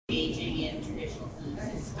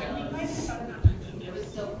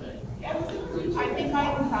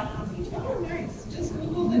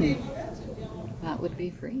That would be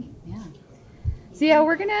free, yeah. So yeah,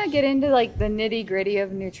 we're gonna get into like the nitty gritty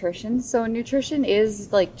of nutrition. So nutrition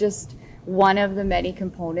is like just one of the many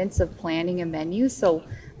components of planning a menu. So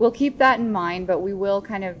we'll keep that in mind, but we will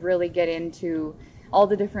kind of really get into all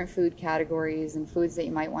the different food categories and foods that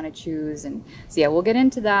you might want to choose. And so yeah, we'll get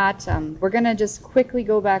into that. We're gonna just quickly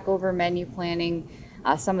go back over menu planning,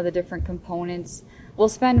 some of the different components. We'll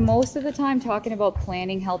spend most of the time talking about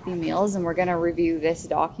planning healthy meals, and we're gonna review this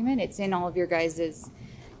document. It's in all of your guys'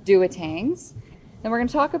 duotangs. Then we're gonna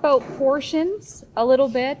talk about portions a little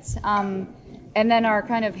bit. And then our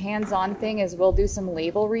kind of hands-on thing is we'll do some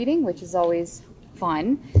label reading, which is always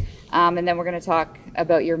fun. And then we're going to talk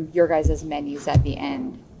about your guys' menus at the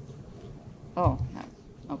end. Oh,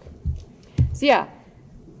 no. Okay. So yeah,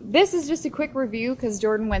 this is just a quick review because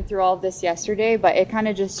Jordan went through all of this yesterday, but it kind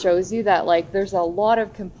of just shows you that like there's a lot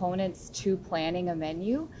of components to planning a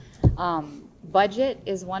menu. Budget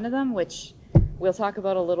is one of them, which we'll talk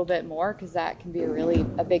about a little bit more because that can be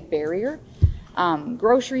a big barrier.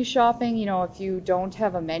 Grocery shopping, you know, if you don't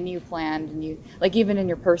have a menu planned and you, like even in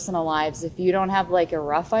your personal lives, if you don't have like a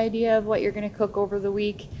rough idea of what you're going to cook over the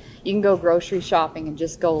week, you can go grocery shopping and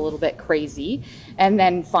just go a little bit crazy and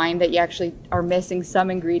then find that you actually are missing some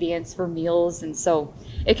ingredients for meals. And so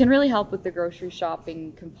it can really help with the grocery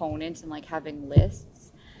shopping component and like having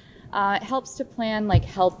lists. It helps to plan like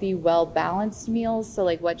healthy, well-balanced meals. So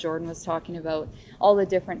like what Jordan was talking about, all the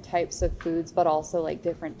different types of foods, but also like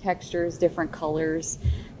different textures, different colors,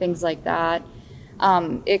 things like that.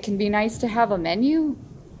 It can be nice to have a menu,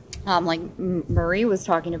 like Marie was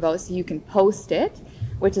talking about, so you can post it,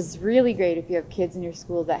 which is really great if you have kids in your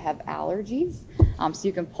school that have allergies. So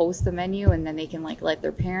you can post the menu and then they can like let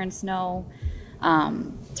their parents know.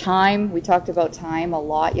 Time, we talked about time a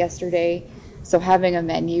lot yesterday. So having a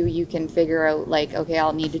menu, you can figure out like, okay,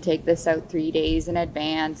 I'll need to take this out 3 days in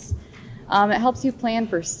advance. It helps you plan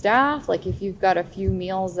for staff. Like if you've got a few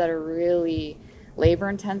meals that are really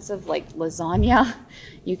labor intensive, like lasagna,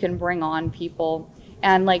 you can bring on people.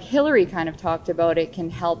 And like Hillary kind of talked about, it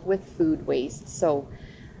can help with food waste. So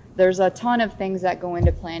there's a ton of things that go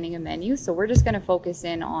into planning a menu. So we're just going to focus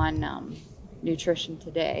in on nutrition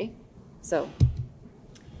today. So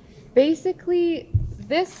basically,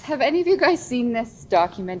 have any of you guys seen this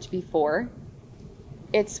document before?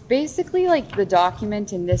 It's basically like the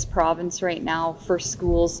document in this province right now for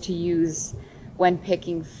schools to use when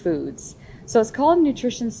picking foods. So it's called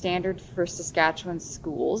Nutrition Standard for Saskatchewan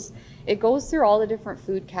Schools. It goes through all the different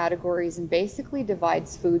food categories and basically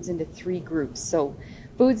divides foods into 3 groups. So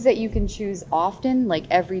foods that you can choose often, like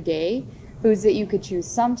every day, foods that you could choose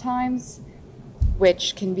sometimes,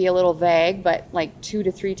 which can be a little vague, but like 2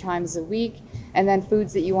 to 3 times a week, and then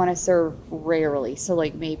foods that you want to serve rarely. So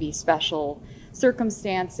like maybe special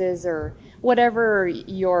circumstances or whatever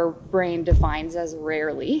your brain defines as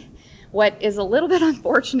rarely. What is a little bit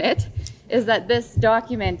unfortunate is that this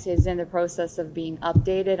document is in the process of being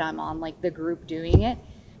updated. I'm on like the group doing it,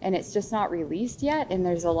 and it's just not released yet, and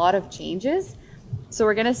there's a lot of changes. So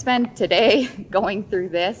we're gonna spend today going through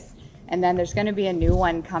this, and then there's gonna be a new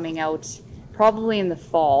one coming out probably in the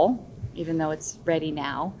fall, even though it's ready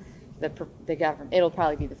now. The government, it'll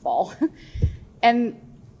probably be the fall. And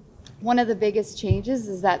one of the biggest changes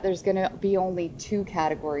is that there's going to be only 2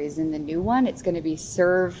 categories in the new one. It's going to be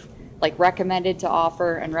serve, like recommended to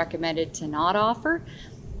offer and recommended to not offer.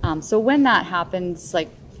 So when that happens, like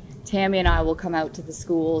Tammy and I will come out to the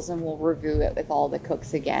schools and we'll review it with all the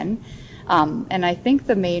cooks again. And I think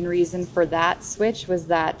the main reason for that switch was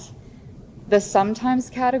that the sometimes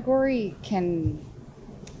category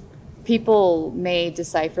people may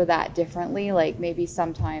decipher that differently. Like maybe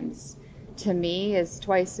sometimes to me is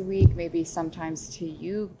twice a week, maybe sometimes to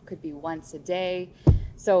you could be once a day.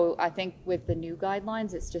 So I think with the new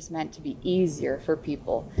guidelines, it's just meant to be easier for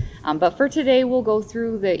people. But for today, we'll go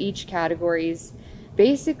through each categories.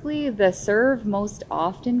 Basically, the serve most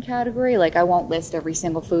often category, like I won't list every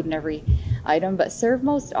single food and every item, but serve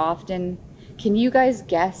most often. Can you guys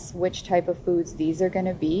guess which type of foods these are going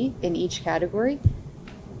to be in each category?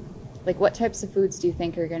 Like what types of foods do you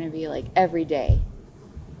think are going to be like every day?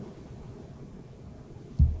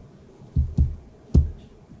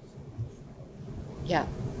 Yeah,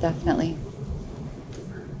 definitely.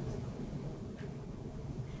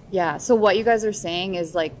 Yeah, so what you guys are saying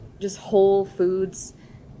is like just whole foods,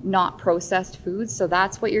 not processed foods. So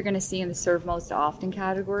that's what you're going to see in the serve most often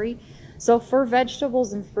category. So for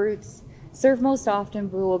vegetables and fruits, serve most often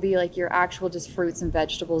will be like your actual just fruits and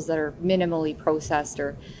vegetables that are minimally processed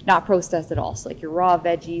or not processed at all. So like your raw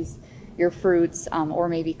veggies, your fruits, or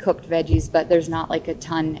maybe cooked veggies, but there's not like a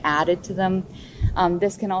ton added to them.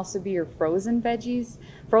 This can also be your frozen veggies.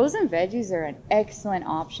 Frozen veggies are an excellent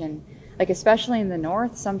option, like especially in the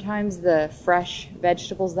north. Sometimes the fresh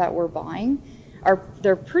vegetables that we're buying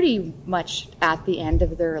they're pretty much at the end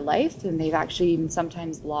of their life, and they've actually even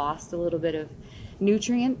sometimes lost a little bit of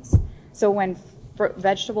nutrients. So when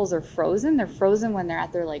vegetables are frozen, they're frozen when they're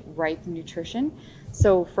at their like ripe nutrition.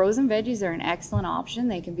 So frozen veggies are an excellent option.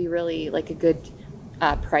 They can be really like a good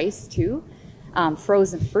price too.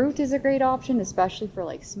 Frozen fruit is a great option, especially for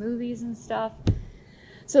like smoothies and stuff.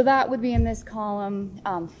 So that would be in this column.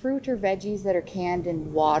 Fruit or veggies that are canned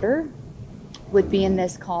in water would be in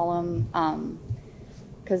this column,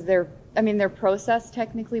 because they're processed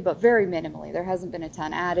technically, but very minimally. There hasn't been a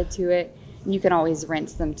ton added to it. And you can always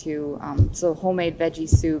rinse them too. So homemade veggie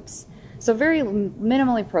soups. So very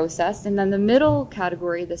minimally processed. And then the middle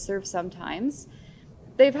category, the serve sometimes,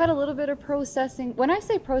 they've had a little bit of processing. When I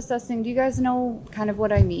say processing, do you guys know kind of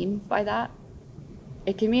what I mean by that?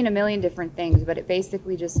 It can mean a million different things, but it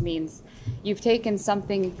basically just means you've taken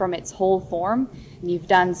something from its whole form and you've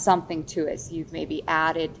done something to it. So you've maybe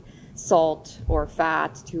added salt or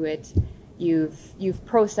fat to it. You've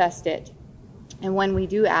processed it. And when we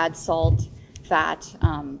do add salt, fat,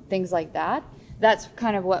 things like that, that's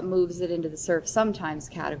kind of what moves it into the serve sometimes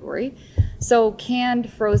category. So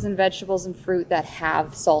canned frozen vegetables and fruit that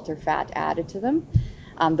have salt or fat added to them,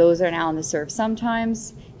 those are now in the serve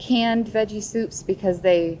sometimes. Canned veggie soups, because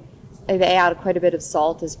they add quite a bit of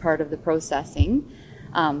salt as part of the processing.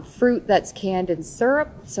 Fruit that's canned in syrup,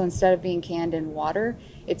 so instead of being canned in water,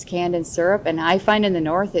 it's canned in syrup. And I find in the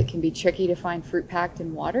north it can be tricky to find fruit packed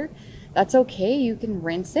in water. That's okay, you can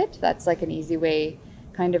rinse it. That's like an easy way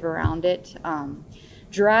kind of around it.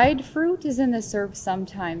 Dried fruit is in the serve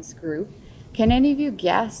sometimes group. Can any of you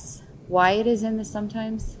guess why it is in the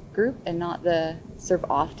sometimes group and not the serve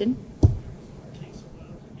often?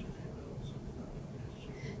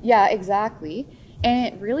 Yeah, exactly.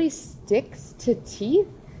 And it really sticks to teeth.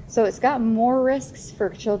 So it's got more risks for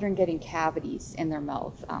children getting cavities in their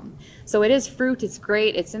mouth. So it is fruit, it's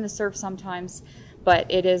great, it's in the serve sometimes,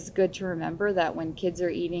 but it is good to remember that when kids are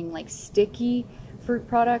eating like sticky fruit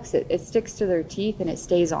products, it sticks to their teeth and it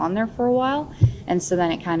stays on there for a while. And so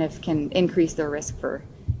then it kind of can increase their risk for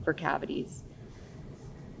cavities.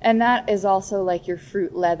 And that is also like your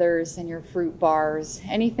fruit leathers and your fruit bars.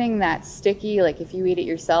 Anything that's sticky, like if you eat it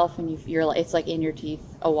yourself and it's like in your teeth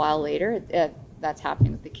a while later, that's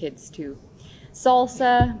happening with the kids too.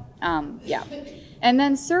 Salsa, yeah. And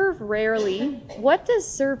then serve rarely. What does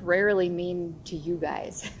serve rarely mean to you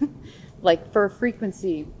guys? Like for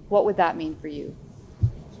frequency, what would that mean for you?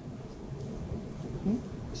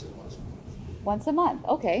 Once a month,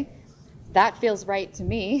 okay. That feels right to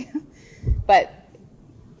me. But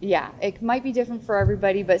yeah, it might be different for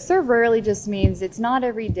everybody, but serve rarely just means it's not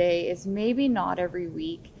every day, it's maybe not every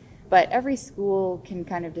week, but every school can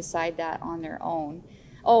kind of decide that on their own.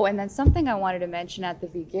 Oh, and then something I wanted to mention at the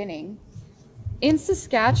beginning. In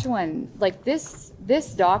Saskatchewan, like this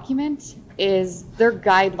document is their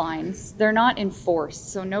guidelines. They're not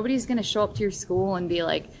enforced. So nobody's going to show up to your school and be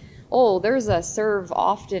like, oh, there's a serve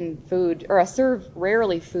often food or a serve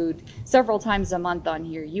rarely food several times a month on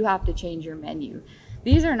here. You have to change your menu.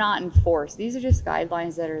 These are not enforced. These are just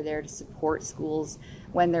guidelines that are there to support schools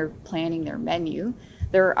when they're planning their menu.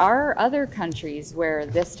 There are other countries where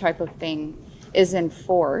this type of thing is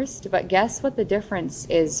enforced, but guess what the difference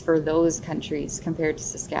is for those countries compared to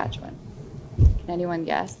Saskatchewan? Can anyone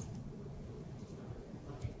guess?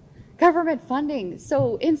 Government funding.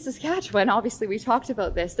 So in Saskatchewan, obviously we talked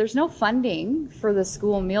about this, there's no funding for the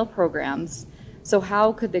school meal programs. So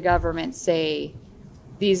how could the government say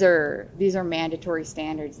these are mandatory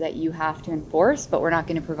standards that you have to enforce, but we're not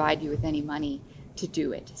going to provide you with any money to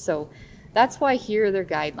do it? So that's why here they're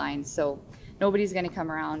guidelines. So nobody's going to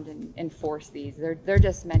come around and enforce these. They're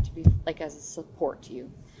just meant to be like as a support to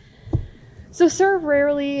you. So serve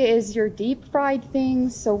rarely is your deep fried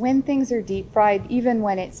things. So when things are deep fried, even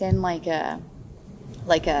when it's in like a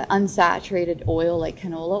unsaturated oil like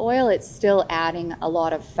canola oil, it's still adding a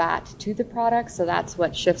lot of fat to the product. So that's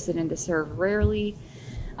what shifts it into serve rarely.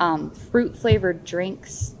 Fruit flavored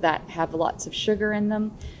drinks that have lots of sugar in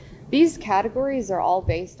them. These categories are all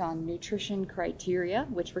based on nutrition criteria,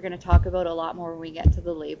 which we're going to talk about a lot more when we get to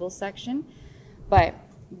the label section. But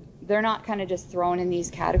they're not kind of just thrown in these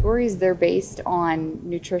categories. They're based on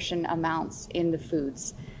nutrition amounts in the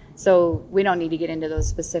foods. So we don't need to get into those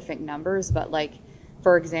specific numbers, but like,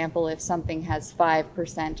 for example, if something has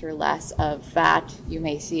 5% or less of fat, you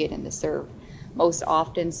may see it in the serve most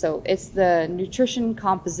often. So it's the nutrition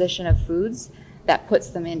composition of foods that puts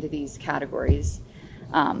them into these categories.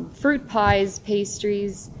 Fruit pies,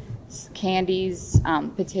 pastries, candies,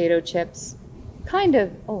 potato chips, kind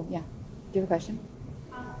of. Oh yeah, do you have a question?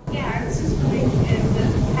 Yeah, I was just wondering if the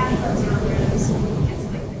hash browns are where those gets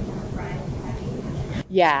like the more fried patty.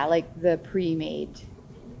 Yeah, like the pre-made.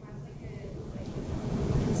 Like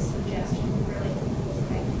a suggestion for like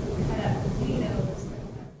cut up potatoes.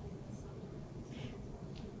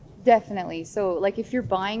 Definitely. So like if you're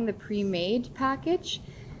buying the pre-made package,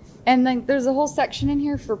 and then there's a whole section in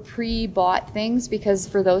here for pre-bought things, because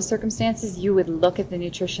for those circumstances you would look at the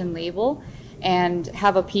nutrition label and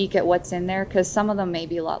have a peek at what's in there, because some of them may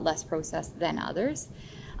be a lot less processed than others.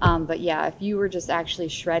 But yeah, if you were just actually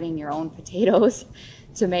shredding your own potatoes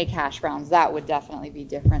to make hash browns, that would definitely be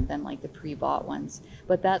different than like the pre-bought ones.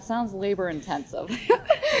 But that sounds labor intensive.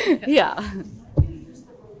 Yeah.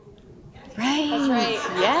 Right. That's right.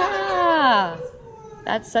 Yeah.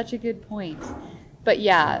 That's such a good point. But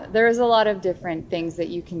yeah, there's a lot of different things that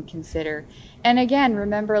you can consider. And again,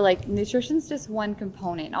 remember, like, nutrition's just one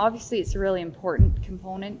component. Obviously, it's a really important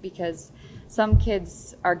component because some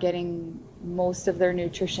kids are getting most of their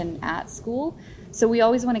nutrition at school. So we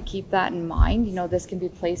always want to keep that in mind. You know, this can be a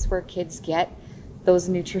place where kids get those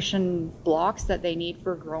nutrition blocks that they need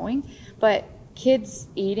for growing. But kids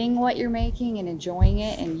eating what you're making and enjoying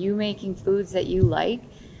it, and you making foods that you like,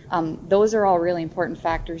 those are all really important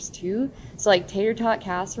factors too. So like tater tot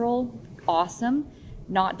casserole, awesome,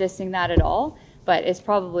 not dissing that at all, but it's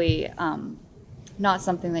probably not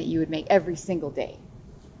something that you would make every single day.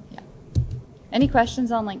 Yeah. Any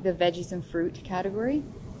questions on like the veggies and fruit category?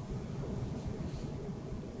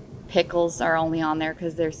 Pickles are only on there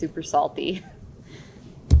because they're super salty.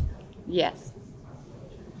 Yes.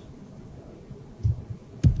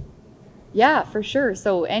 Yeah, for sure.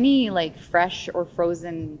 So any like fresh or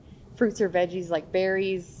frozen fruits or veggies like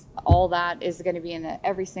berries, all that is going to be in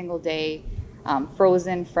every single day.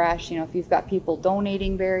 Frozen, fresh, you know, if you've got people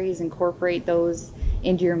donating berries, incorporate those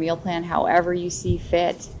into your meal plan however you see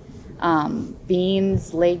fit.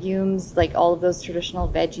 Beans, legumes, like all of those traditional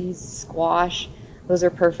veggies, squash, those are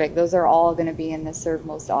perfect. Those are all going to be in the serve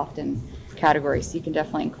most often category. So you can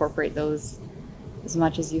definitely incorporate those as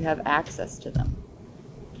much as you have access to them.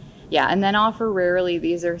 Yeah, and then offer rarely,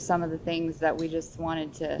 these are some of the things that we just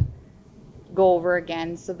wanted to go over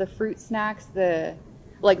again. So the fruit snacks, they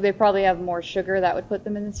probably have more sugar, that would put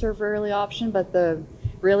them in the serve rarely option, but the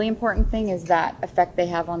really important thing is that effect they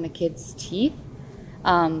have on the kids' teeth.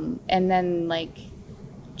 And then like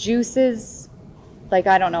juices, like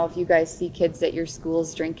I don't know if you guys see kids at your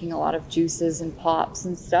schools drinking a lot of juices and pops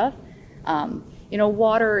and stuff. You know,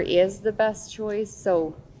 water is the best choice,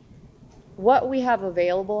 so what we have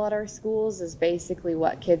available at our schools is basically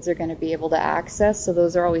what kids are going to be able to access. So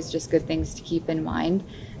those are always just good things to keep in mind.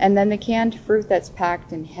 And then the canned fruit that's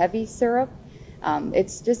packed in heavy syrup,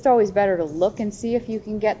 it's just always better to look and see if you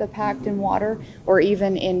can get the packed in water or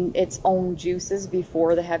even in its own juices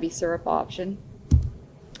before the heavy syrup option.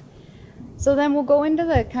 So then we'll go into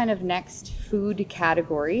the kind of next food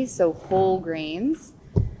category, so whole grains.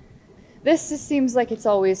 This just seems like it's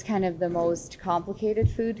always kind of the most complicated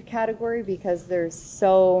food category because there's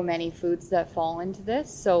so many foods that fall into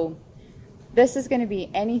this. So this is going to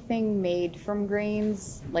be anything made from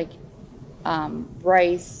grains, like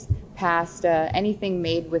rice, pasta, anything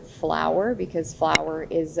made with flour, because flour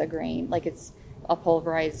is a grain, like it's a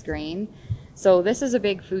pulverized grain. So this is a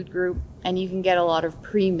big food group, and you can get a lot of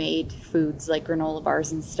pre-made foods like granola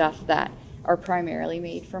bars and stuff that are primarily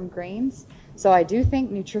made from grains. So I do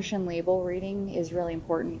think nutrition label reading is really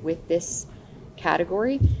important with this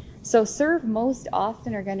category. So served most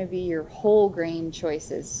often are going to be your whole grain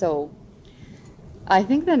choices. So I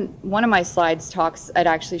think then one of my slides it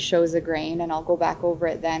actually shows a grain, and I'll go back over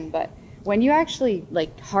it then. But when you actually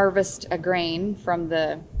like harvest a grain from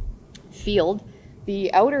the field,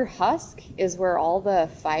 the outer husk is where all the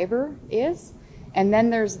fiber is, and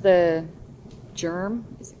then there's the germ,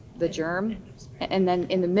 and then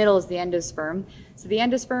in the middle is the endosperm. So the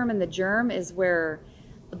endosperm and the germ is where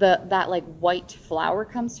that like white flour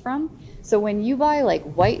comes from. So when you buy like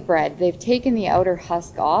white bread, they've taken the outer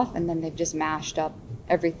husk off and then they've just mashed up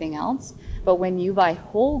everything else. But when you buy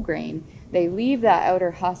whole grain, they leave that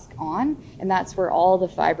outer husk on, and that's where all the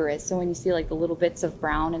fiber is. So when you see like the little bits of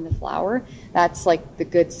brown in the flour, that's like the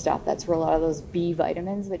good stuff. That's where a lot of those B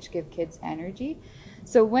vitamins, which give kids energy.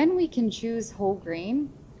 So when we can choose whole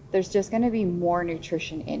grain, there's just going to be more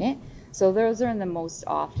nutrition in it. So those are in the most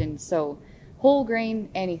often. So whole grain,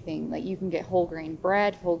 anything, like you can get whole grain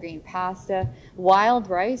bread, whole grain pasta, wild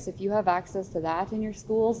rice. If you have access to that in your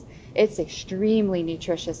schools, it's extremely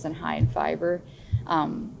nutritious and high in fiber.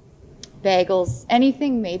 bagels,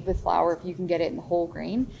 anything made with flour, if you can get it in whole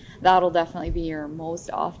grain, that'll definitely be your most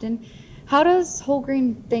often. How does whole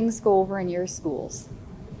grain things go over in your schools?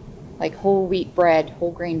 Like whole wheat bread,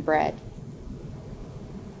 whole grain bread.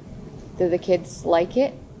 Do the kids like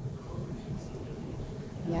it?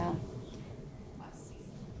 Yeah.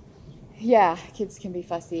 Yeah, kids can be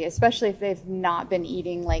fussy, especially if they've not been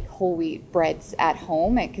eating like whole wheat breads at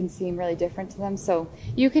home. It can seem really different to them. So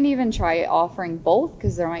you can even try offering both,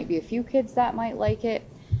 because there might be a few kids that might like it.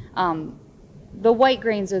 The white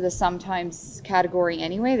grains are the sometimes category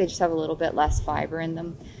anyway. They just have a little bit less fiber in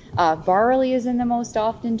them. Barley is in the most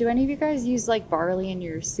often. Do any of you guys use like barley in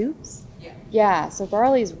your soups? Yeah. Yeah, so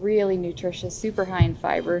barley is really nutritious, super high in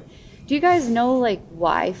fiber. Do you guys know like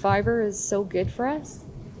why fiber is so good for us?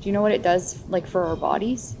 Do you know what it does like for our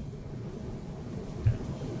bodies?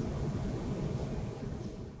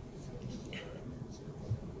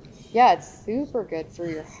 Yeah, it's super good for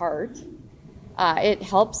your heart. It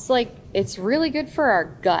helps, like, it's really good for our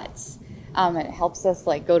guts. It helps us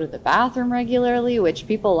like go to the bathroom regularly, which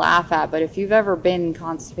people laugh at, but if you've ever been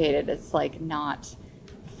constipated, it's like not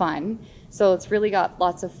fun. So it's really got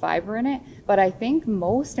lots of fiber in it. But I think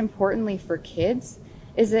most importantly for kids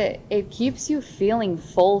is it keeps you feeling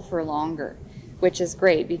full for longer, which is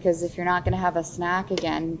great, because if you're not going to have a snack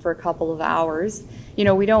again for a couple of hours, you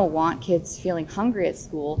know, we don't want kids feeling hungry at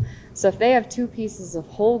school. So if they have 2 pieces of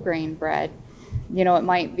whole grain bread, you know, it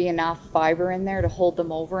might be enough fiber in there to hold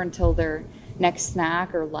them over until their next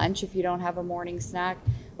snack or lunch if you don't have a morning snack.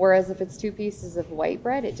 Whereas if it's 2 pieces of white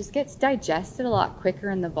bread, it just gets digested a lot quicker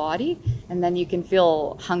in the body, and then you can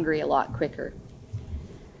feel hungry a lot quicker.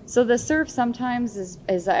 So the serve sometimes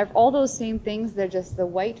is all those same things. They're just the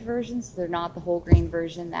white version, so they're not the whole grain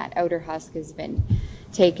version. That outer husk has been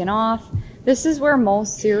taken off. This is where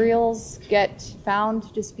most cereals get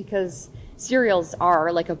found, just because cereals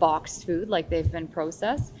are like a boxed food, like they've been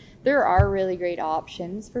processed. There are really great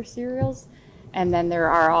options for cereals, and then there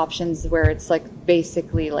are options where it's like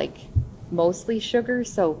basically like mostly sugar.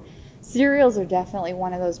 So cereals are definitely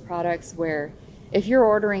one of those products where if you're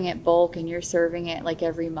ordering it bulk and you're serving it like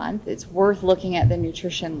every month, it's worth looking at the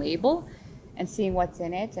nutrition label and seeing what's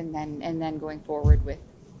in it, and then going forward with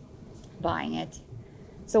buying it.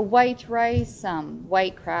 So white rice,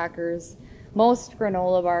 white crackers, most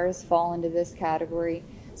granola bars fall into this category.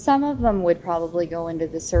 Some of them would probably go into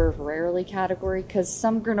the serve rarely category, because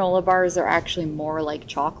some granola bars are actually more like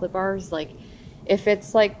chocolate bars. Like if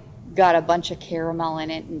it's like got a bunch of caramel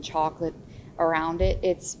in it and chocolate around it,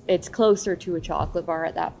 it's closer to a chocolate bar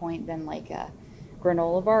at that point than like a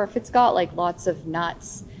granola bar. If it's got like lots of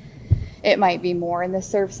nuts, it might be more in the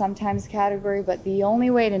serve sometimes category. But the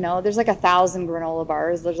only way to know, there's like 1,000 granola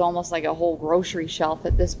bars. There's almost like a whole grocery shelf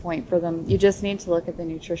at this point for them. You just need to look at the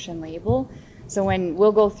nutrition label. So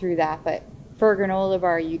we'll go through that, but for a granola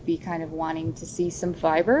bar, you'd be kind of wanting to see some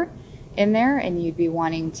fiber in there, and you'd be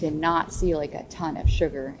wanting to not see like a ton of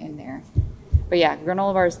sugar in there. But yeah,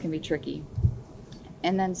 granola bars can be tricky.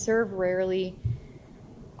 And then serve rarely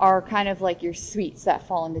are kind of like your sweets that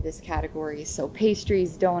fall into this category. So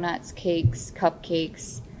pastries, donuts, cakes,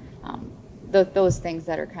 cupcakes, those things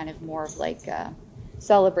that are kind of more of like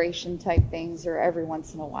celebration type things or every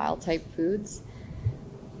once in a while type foods.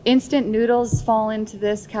 Instant noodles fall into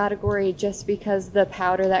this category just because the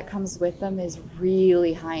powder that comes with them is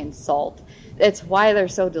really high in salt. It's why they're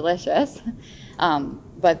so delicious,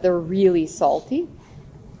 but they're really salty.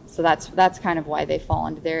 So that's kind of why they fall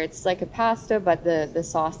into there. It's like a pasta, but the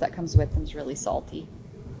sauce that comes with them is really salty.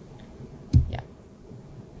 Yeah.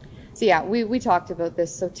 So yeah, we talked about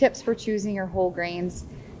this. So tips for choosing your whole grains.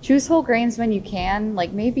 Choose whole grains when you can.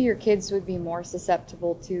 Like maybe your kids would be more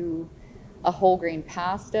susceptible to a whole grain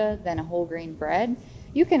pasta than a whole grain bread.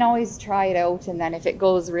 You can always try it out, and then if it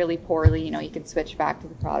goes really poorly, you know, you can switch back to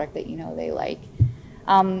the product that you know they like.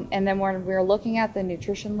 And then when we're looking at the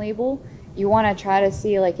nutrition label, you want to try to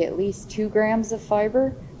see like at least 2 grams of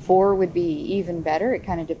fiber. 4 would be even better. It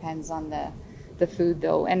kind of depends on the food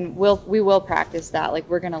though, and we will practice that. Like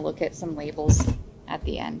we're going to look at some labels at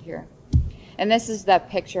the end here. And this is that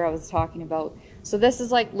picture I was talking about. So this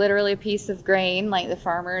is like literally a piece of grain. Like the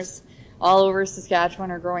farmers all over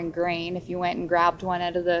Saskatchewan are growing grain. If you went and grabbed one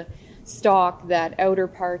out of the stalk, that outer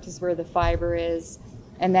part is where the fiber is.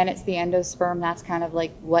 And then it's the endosperm. That's kind of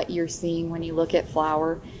like what you're seeing when you look at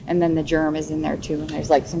flour. And then the germ is in there too. And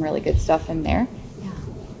there's like some really good stuff in there. Yeah.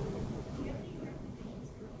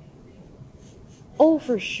 Oh,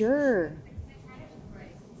 for sure.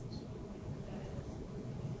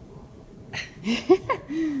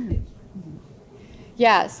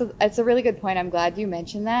 Yeah, so it's a really good point. I'm glad you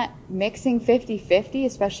mentioned that. Mixing 50-50,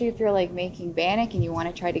 especially if you're like making bannock and you want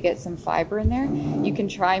to try to get some fiber in there, you can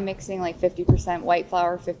try mixing like 50% white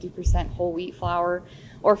flour, 50% whole wheat flour,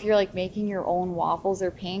 or if you're like making your own waffles or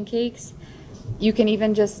pancakes, you can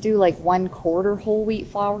even just do like 1/4 whole wheat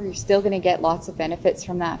flour. You're still going to get lots of benefits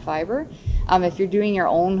from that fiber. If you're doing your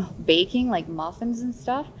own baking, like muffins and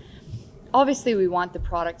stuff, obviously we want the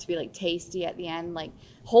product to be like tasty at the end. Like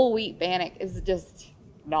whole wheat bannock is just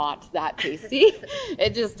not that tasty.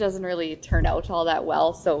 It just doesn't really turn out all that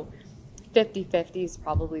well. So 50-50 is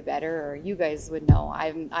probably better, or you guys would know.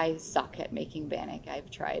 I suck at making bannock.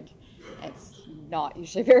 I've tried. It's not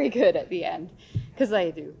usually very good at the end, because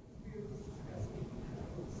I do.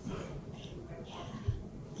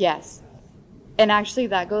 Yes. And actually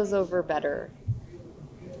that goes over better.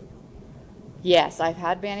 Yes, I've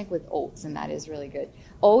had bannock with oats, and that is really good.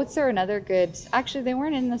 Oats are another good. Actually, they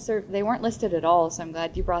weren't listed at all, so I'm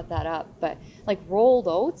glad you brought that up. But like rolled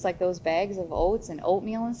oats, like those bags of oats and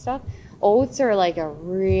oatmeal and stuff, oats are like a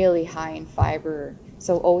really high in fiber,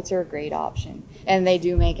 so oats are a great option, and they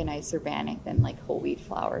do make a nicer bannock than like whole wheat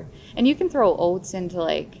flour. And you can throw oats into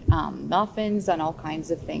like muffins and all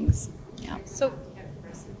kinds of things. Yeah. So,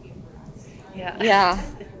 yeah. Yeah.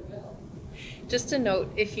 Just a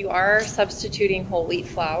note, if you are substituting whole wheat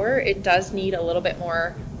flour, it does need a little bit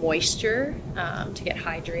more moisture to get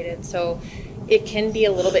hydrated. So it can be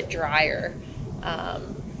a little bit drier.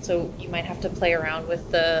 So you might have to play around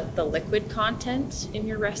with the liquid content in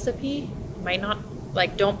your recipe. You might not,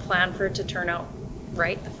 like, don't plan for it to turn out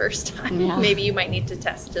right the first time. Yeah. Maybe you might need to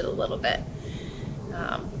test it a little bit.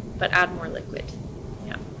 But add more liquid.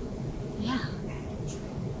 Yeah. Yeah.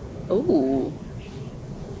 Ooh.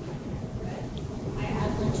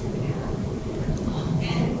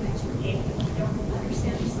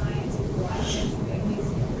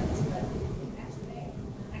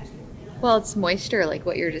 Well, it's moisture, like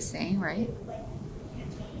what you're just saying, right?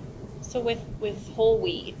 So with whole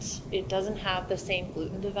wheat, it doesn't have the same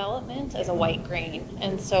gluten development as a white grain.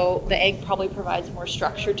 And so the egg probably provides more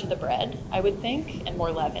structure to the bread, I would think, and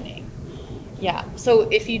more leavening. Yeah, so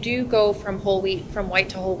if you do go from white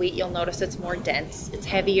to whole wheat, you'll notice it's more dense, it's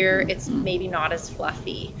heavier, it's maybe not as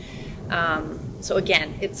fluffy. So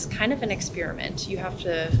again, it's kind of an experiment. You have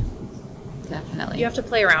to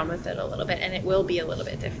play around with it a little bit, and it will be a little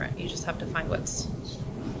bit different. You just have to find what's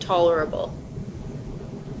tolerable.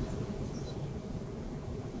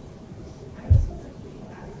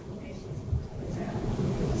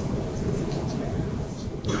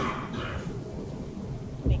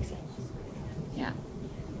 Makes sense. Yeah.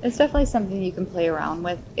 It's definitely something you can play around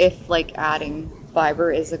with if like adding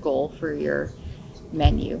fiber is a goal for your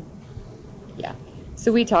menu. Yeah.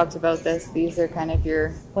 So we talked about this. These are kind of your,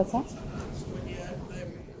 what's that?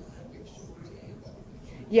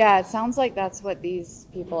 Yeah, it sounds like that's what these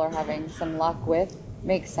people are having some luck with.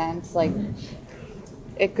 Makes sense. Like,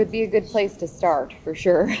 it could be a good place to start for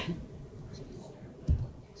sure.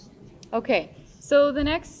 Okay, so the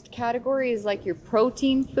next category is like your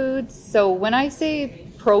protein foods. So when I say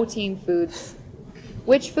protein foods,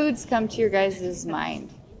 which foods come to your guys'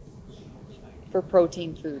 mind for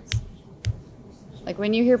protein foods? Like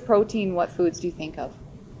when you hear protein, what foods do you think of?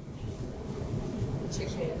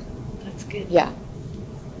 Chicken. That's good. Yeah.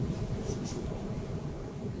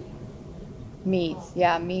 Meats,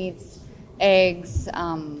 eggs,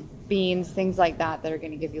 beans, things like that are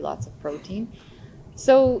going to give you lots of protein.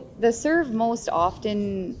 So the serve most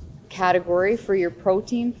often category for your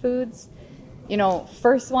protein foods,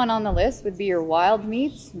 first one on the list would be your wild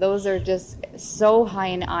meats. Those are just so high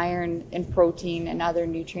in iron and protein and other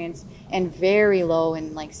nutrients, and very low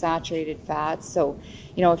in like saturated fats. So,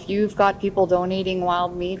 if you've got people donating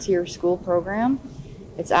wild meat to your school program,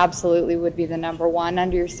 it's absolutely would be the number one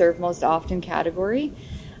under your serve most often category.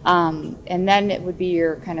 And then it would be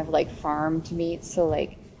your kind of like farmed meats. So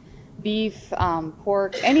like beef,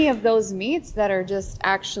 pork, any of those meats that are just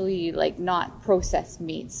actually like not processed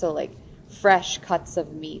meats. So like fresh cuts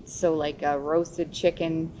of meat. So like a roasted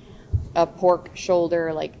chicken, a pork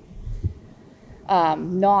shoulder, like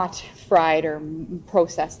not fried or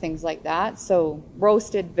processed, things like that. So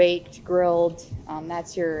roasted, baked, grilled, and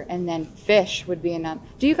then fish would be enough.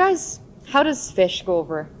 How does fish go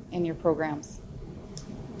over in your programs?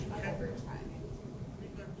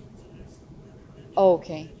 Oh,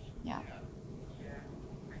 okay, yeah.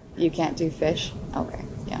 You can't do fish? Okay,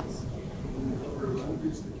 yeah.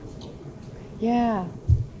 Yeah.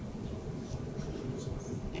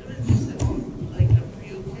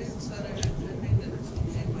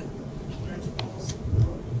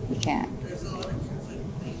 You can't.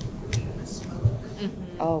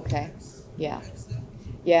 Oh, okay. Yeah.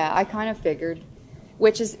 Yeah, I kind of figured,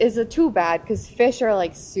 which is a too bad because fish are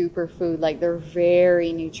like superfood. Like they're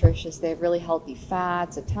very nutritious. They have really healthy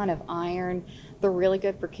fats, a ton of iron. They're really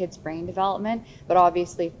good for kids' brain development. But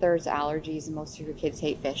obviously, if there's allergies and most of your kids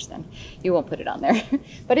hate fish, then you won't put it on there.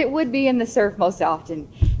 But it would be in the serve most often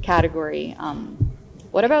category.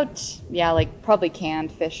 What about, yeah, like probably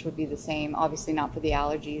canned fish would be the same. Obviously not for the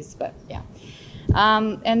allergies, but yeah.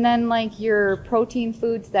 And then like your protein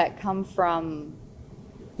foods that come from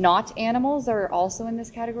not animals are also in this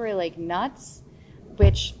category, like nuts,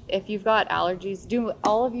 which if you've got allergies, do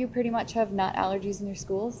all of you pretty much have nut allergies in your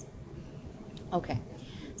schools? Okay.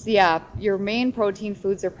 So yeah, your main protein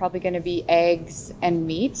foods are probably going to be eggs and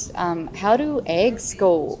meat. How do eggs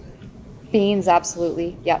go? Beans,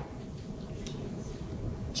 absolutely. Yep.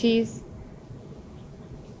 Cheese.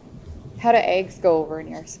 How do eggs go over in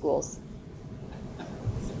your schools?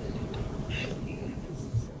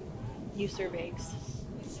 You serve eggs.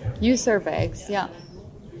 You serve eggs, yeah.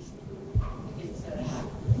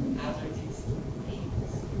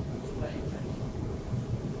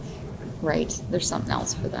 Right, there's something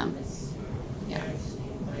else for them. Yeah.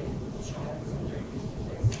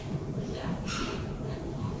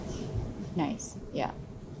 Nice, yeah.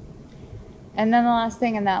 And then the last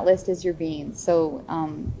thing on that list is your beans. So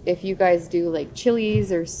if you guys do like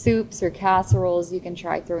chilies or soups or casseroles, you can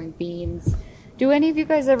try throwing beans. Do any of you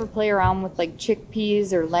guys ever play around with like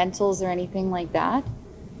chickpeas or lentils or anything like that?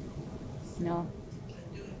 No?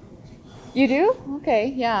 You do? Okay,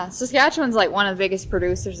 yeah. Saskatchewan's like one of the biggest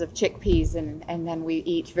producers of chickpeas, and then we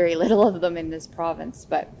eat very little of them in this province,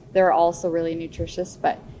 but they're also really nutritious,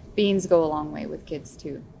 but beans go a long way with kids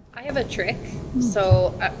too. I have a trick.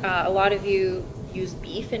 So a lot of you use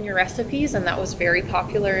beef in your recipes, and that was very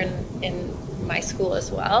popular in my school as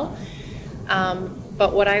well.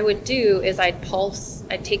 But what I would do is I'd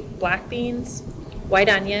take black beans, white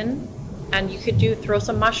onion, and you could throw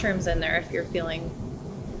some mushrooms in there if you're feeling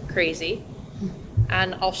crazy.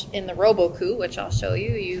 And in the Roboku, which I'll show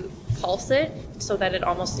you, you pulse it so that it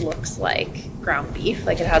almost looks like ground beef,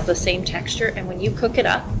 like it has the same texture. And when you cook it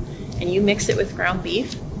up and you mix it with ground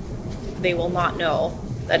beef, they will not know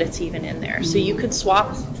that it's even in there. So you could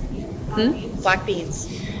swap black beans.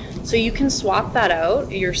 So you can swap that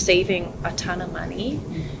out. You're saving a ton of money.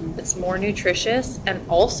 It's more nutritious, and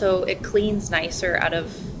also it cleans nicer out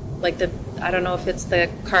of like I don't know if it's the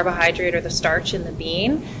carbohydrate or the starch in the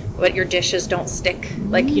bean, but your dishes don't stick.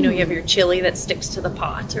 Like, you know, you have your chili that sticks to the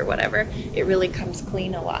pot or whatever. It really comes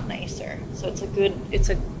clean a lot nicer. So it's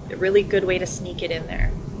a really good way to sneak it in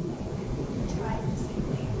there.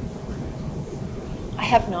 I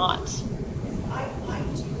have not. I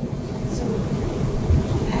do. So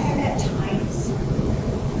I have at times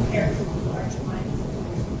prepared for large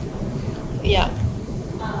ones. Yeah.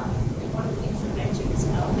 One of the things that I do is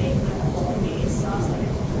I'll make like a bolognese sauce, like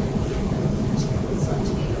some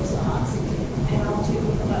tomato sauce, and I'll do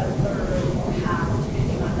about a third or half,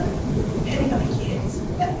 depending on the kids.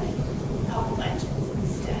 I'll blend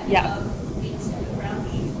Yeah. instead of ground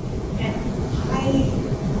beef. And I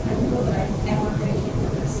know that I've never been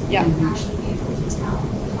Yeah. actually be able to tell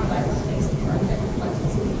how that place the perfect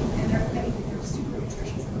lentils. And they're super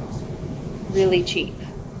nutritious and also Really cheap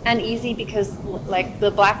and easy, because like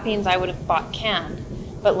the black beans I would have bought canned,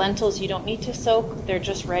 but lentils you don't need to soak, they're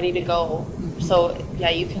just ready to go. So yeah,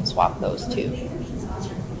 you can swap those too.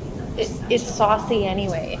 It's saucy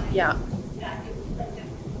anyway. Yeah. yeah, like the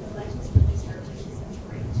lentils really start tasting such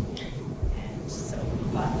great. And so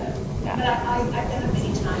Yeah. but I've done it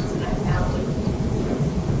many times and I've found it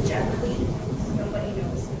generally nobody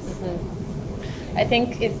notices. I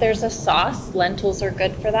think if there's a sauce, lentils are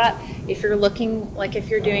good for that. If you're looking, like if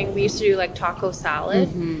you're doing, we used to do like taco salad,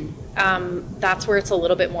 that's where it's a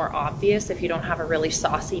little bit more obvious. If you don't have a really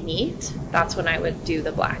saucy meat, that's when I would do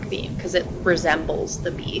the black bean, because it resembles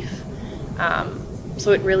the beef.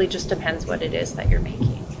 So it really just depends what it is that you're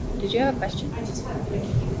making. Did you have a question? I just have like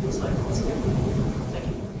these lentils here.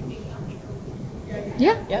 Like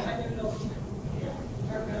Yeah. Yeah.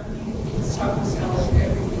 It's taco salad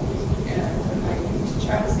every week, and I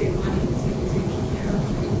try to save money because taking care of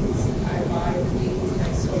beans. I buy the beans and I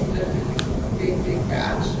soak them in a big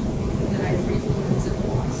batch, and then I freeze them in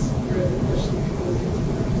Ziplocs for the push that goes into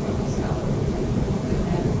the taco salad. And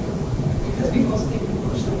then, because we mostly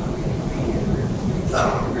push them up in the grainer, it's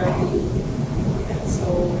ready. And so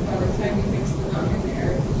by the time you mix them up in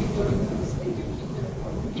there, you put them in this, they do keep their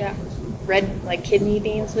form. Yeah. Red, like kidney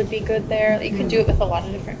beans would be good there. You can do it with a lot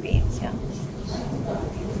of different beans, yeah.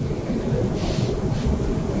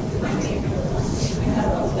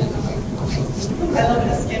 I love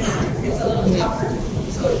the skin. It's a little tougher,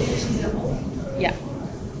 so it's simple. Yeah.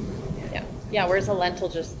 Yeah, whereas a lentil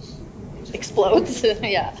just explodes.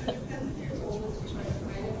 Yeah.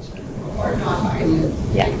 Or not hide it.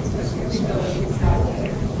 Yeah. Especially if we know it's not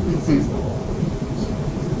there.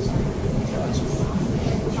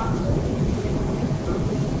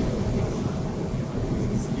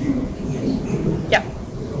 Yep.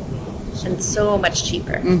 And so much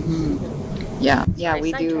cheaper. Yeah, Sorry,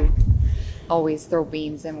 we do sidetrack. always throw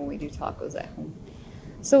beans in when we do tacos at home.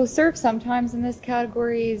 So serve sometimes in this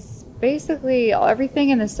category is basically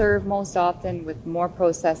everything in the serve most often with more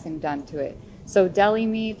processing done to it. So deli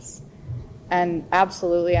meats, and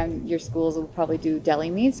absolutely your schools will probably do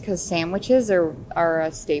deli meats because sandwiches are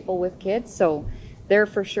a staple with kids. So they're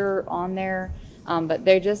for sure on there. But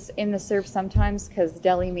they're just in the serve sometimes because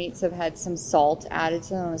deli meats have had some salt added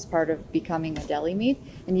to them as part of becoming a deli meat.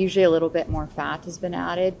 And usually a little bit more fat has been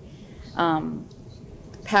added.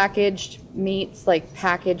 Packaged meats, like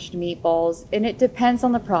packaged meatballs, and it depends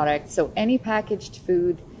on the product. So any packaged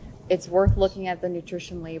food, it's worth looking at the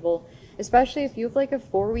nutrition label, especially if you have like a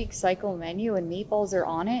 4-week cycle menu and meatballs are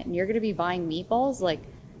on it and you're going to be buying meatballs like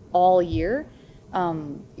all year.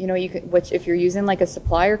 You know, you could, which if you're using like a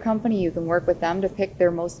supplier company, you can work with them to pick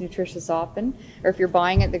their most nutritious option. Or if you're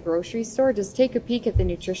buying at the grocery store, just take a peek at the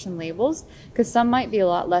nutrition labels because some might be a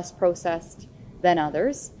lot less processed than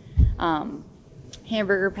others.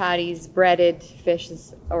 Hamburger patties, breaded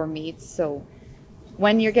fishes or meats. So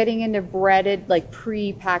when you're getting into breaded, like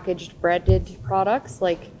pre-packaged breaded products,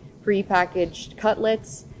 like pre-packaged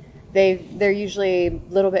cutlets, they're usually a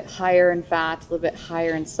little bit higher in fat, a little bit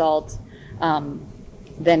higher in salt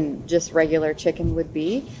than just regular chicken would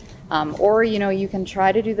be. Or, you know, you can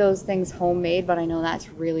try to do those things homemade, but I know that's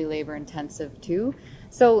really labor intensive too.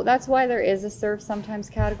 So that's why there is a serve sometimes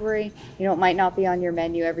category. You know, it might not be on your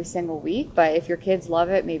menu every single week, but if your kids love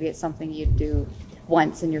it, maybe it's something you'd do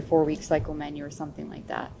once in your 4-week cycle menu or something like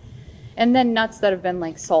that. And then nuts that have been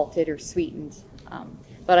like salted or sweetened.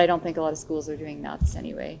 But I don't think a lot of schools are doing nuts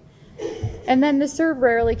anyway. And then the serve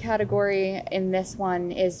rarely category in this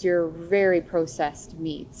one is your very processed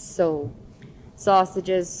meats. So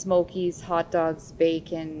sausages, smokies, hot dogs,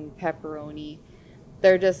 bacon, pepperoni.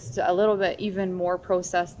 They're just a little bit even more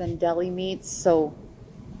processed than deli meats. So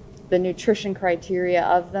the nutrition criteria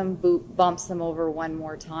of them bumps them over one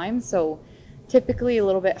more time. So typically a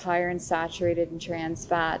little bit higher in saturated and trans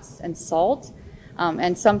fats and salt,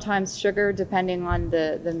 and sometimes sugar depending on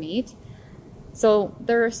the meat. So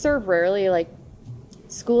they're served rarely. Like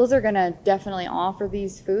schools are going to definitely offer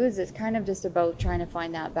these foods. It's kind of just about trying to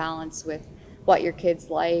find that balance with what your kids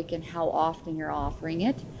like and how often you're offering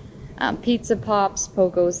it. Pizza pops,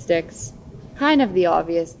 pogo sticks, kind of the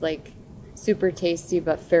obvious, like super tasty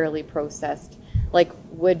but fairly processed. Like,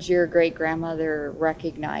 would your great grandmother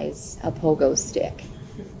recognize a pogo stick?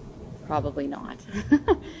 Probably not.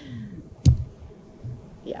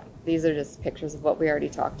 Yeah, these are just pictures of what we already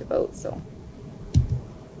talked about, so.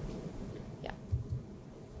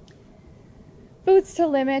 Foods to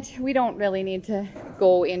limit, we don't really need to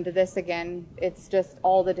go into this again. It's just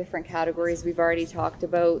all the different categories we've already talked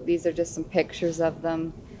about. These are just some pictures of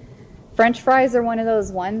them. French fries are one of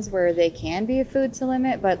those ones where they can be a food to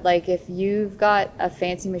limit, but like if you've got a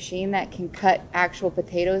fancy machine that can cut actual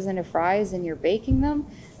potatoes into fries and you're baking them,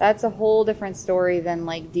 that's a whole different story than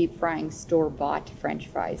like deep frying store-bought French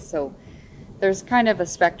fries. So there's kind of a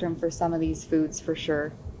spectrum for some of these foods for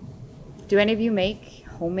sure. Do any of you make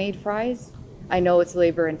homemade fries? I know it's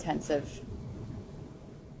labor intensive.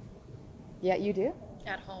 Yeah, you do?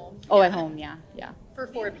 At home. Oh, Yeah. at home, yeah. For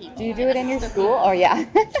 4 people. Do you do it in your school? Oh, yeah.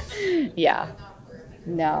 Yeah.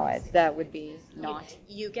 No, that would be not.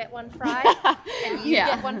 You get one fry, and you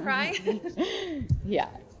Yeah. get one fry. Yeah.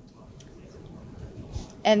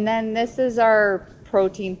 And then this is our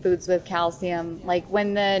protein foods with calcium. Like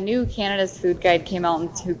when the new Canada's Food Guide came out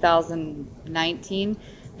in 2019,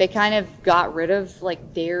 they kind of got rid of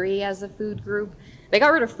like dairy as a food group. They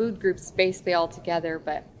got rid of food groups basically altogether,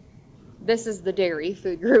 but this is the dairy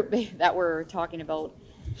food group that we're talking about.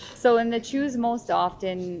 So in the choose most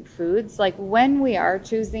often foods, like when we are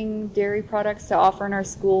choosing dairy products to offer in our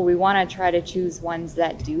school, we want to try to choose ones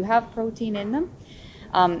that do have protein in them,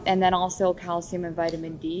 and then also calcium and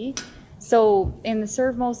vitamin D. So in the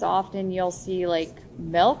serve most often, you'll see like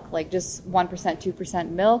milk, like just 1%, 2%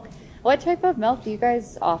 milk. What type of milk do you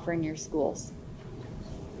guys offer in your schools?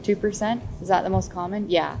 2%? Is that the most common?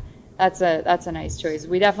 Yeah, that's a nice choice.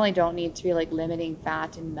 We definitely don't need to be like limiting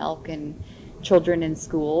fat and milk and children in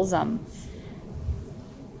schools.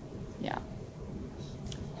 Yeah.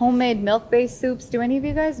 Homemade milk-based soups. Do any of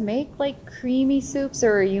you guys make like creamy soups,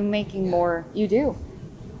 or are you making more? You do?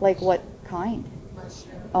 Like what kind?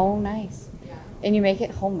 Mushroom. Oh, nice. Yeah. And you make it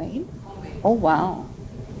homemade? Homemade. Oh, wow.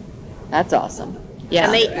 That's awesome.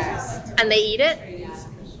 Yeah. And they eat it?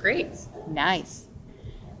 Great. Nice.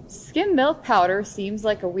 Skim milk powder seems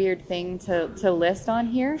like a weird thing to list on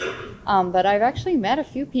here, but I've actually met a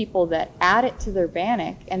few people that add it to their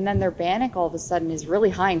bannock, and then their bannock all of a sudden is really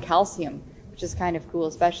high in calcium, which is kind of cool,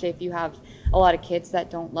 especially if you have a lot of kids that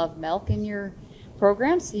don't love milk in your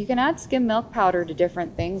program. So you can add skim milk powder to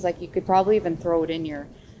different things, like you could probably even throw it in your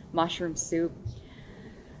mushroom soup.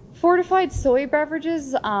 Fortified soy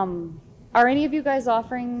beverages, are any of you guys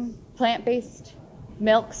offering plant-based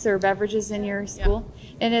milks or beverages in your school? Yeah.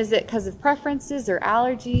 And is it because of preferences or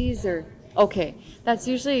allergies or? Okay, that's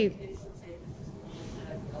usually,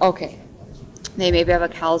 okay. They maybe have a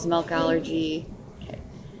cow's milk allergy. Okay,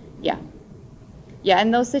 yeah. Yeah,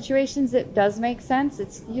 in those situations it does make sense.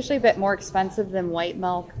 It's usually a bit more expensive than white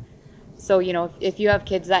milk. So, you know, if you have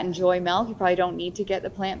kids that enjoy milk, you probably don't need to get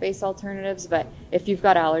the plant-based alternatives, but if you've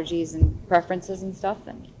got allergies and preferences and stuff,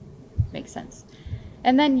 then it makes sense.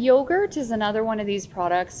 And then yogurt is another one of these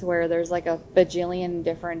products where there's like a bajillion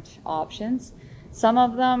different options. Some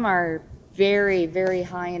of them are very, very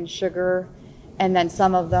high in sugar, and then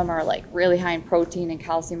some of them are like really high in protein and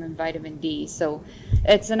calcium and vitamin D. So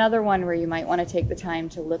it's another one where you might want to take the time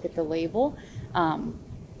to look at the label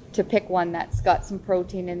to pick one that's got some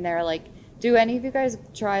protein in there. Like, do any of you guys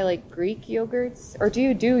try like Greek yogurts, or do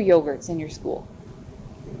you do yogurts in your school?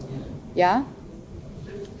 Yeah?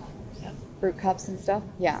 Fruit cups and stuff?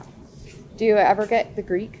 Yeah. Do you ever get the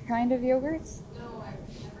Greek kind of yogurts? No,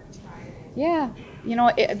 I've never tried it. Yeah. You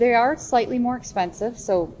know, they are slightly more expensive,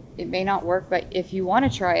 so it may not work, but if you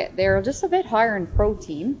want to try it, they're just a bit higher in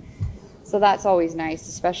protein. So that's always nice,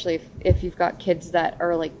 especially if you've got kids that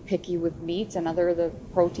are like picky with meat and other of the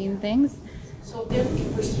protein things. So then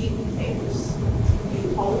for sweetened things,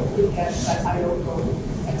 you probably get that Iogo,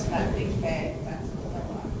 that's that big bag, that's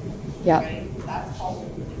vanilla. Yeah. Right? That's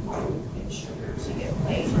probably high in sugar, so you get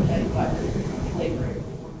plain red butter, flavor it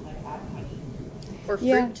like add honey. Or fruit.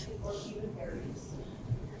 Yeah. Or even berries.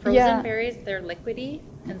 Frozen berries, they're liquidy,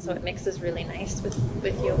 and so it mixes really nice with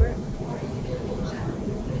yogurt.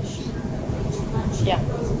 Yeah.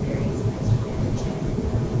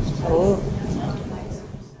 Oh.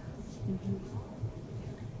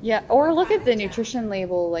 Yeah, or look at the nutrition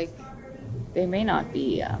label, like they may not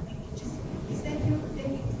be.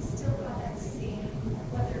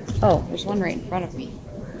 Oh, there's one right in front of me.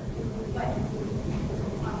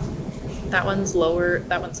 That one's lower,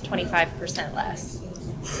 that one's 25% less.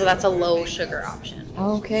 So that's a low sugar option.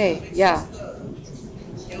 Okay, yeah.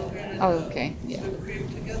 Oh, okay, yeah.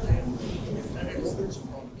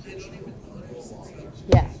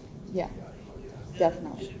 Yeah, yeah,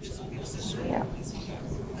 definitely. Yeah.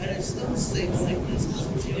 And it's still the same thickness as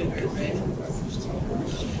it's yogurt, right?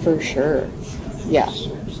 For sure. Yeah.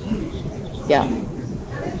 Yeah.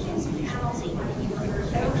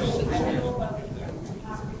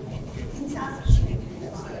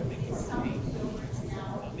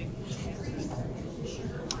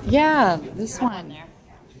 Yeah, this one.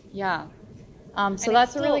 Yeah. So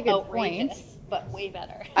that's a really good point. But way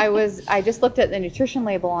better. I just looked at the nutrition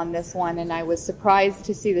label on this one, and I was surprised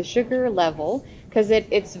to see the sugar level, because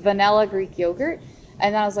it's vanilla Greek yogurt,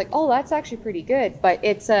 and I was like, oh, that's actually pretty good, but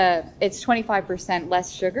it's 25%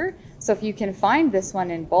 less sugar. So if you can find this one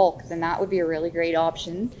in bulk, then that would be a really great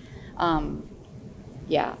option.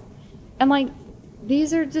 Yeah, and like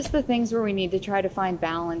these are just the things where we need to try to find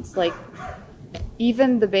balance. Like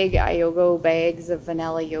even the big Iogo bags of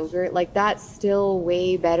vanilla yogurt, like that's still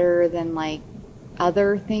way better than like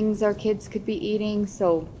other things our kids could be eating.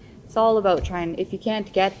 So it's all about trying, if you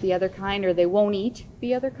can't get the other kind or they won't eat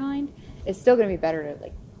the other kind, it's still going to be better to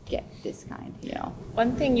like get this kind, you know.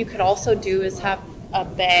 One thing you could also do is have a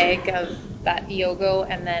bag of that Iogo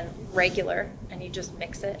and then regular, and you just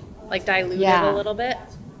mix it, like dilute it a little bit,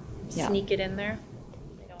 sneak it in there.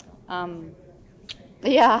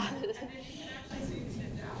 Yeah.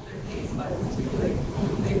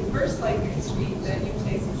 They first like it sweet, then you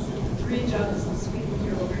take 3 jugs of sweet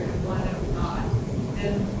yogurt and 1 of not,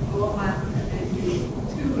 then go on and do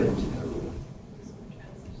 2 and 2.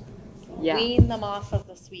 Yeah. Wean them off of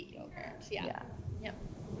the sweet yogurt. Yeah. Yep.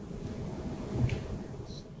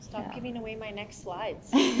 Stop giving away my next slides.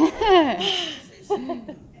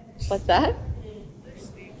 What's that?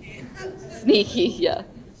 Sneaky, yeah.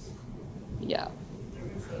 Yeah.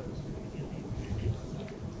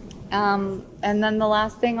 And then the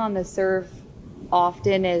last thing on the serve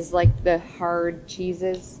often is like the hard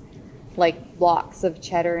cheeses, like blocks of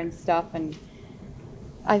cheddar and stuff. And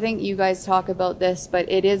I think you guys talk about this, but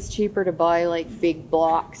it is cheaper to buy like big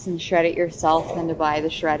blocks and shred it yourself than to buy the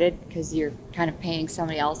shredded, because you're kind of paying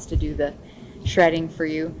somebody else to do the shredding for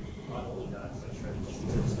you.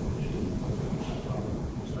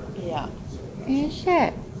 Yeah. Yeah,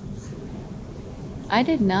 shit. I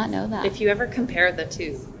did not know that. If you ever compare the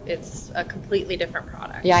two, it's a completely different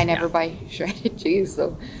product. Yeah, I never buy shredded cheese,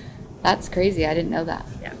 so that's crazy. I didn't know that.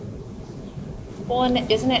 Yeah. Well, and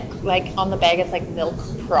isn't it like on the bag, it's like milk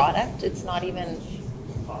product? It's not even,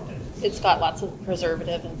 it's got lots of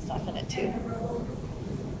preservative and stuff in it too.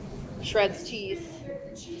 Shreds cheese.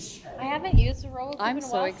 I haven't used a Roboku I'm in a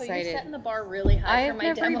so while, excited. so you're setting the bar really high for I've my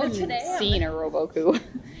never demo even today. seen a Roboku.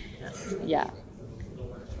 Yeah.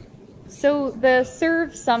 So the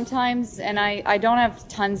serve sometimes, and I don't have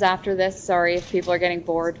tons after this. Sorry if people are getting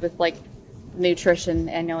bored with like nutrition.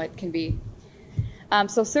 I know it can be.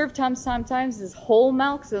 So serve sometimes is whole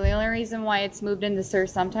milk. So the only reason why it's moved into serve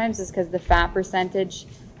sometimes is because the fat percentage,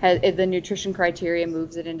 the nutrition criteria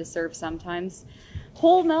moves it into serve sometimes.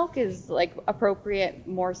 Whole milk is like appropriate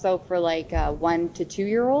more so for like a 1 to 2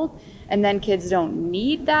 year old, and then kids don't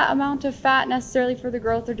need that amount of fat necessarily for the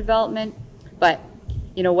growth or development. But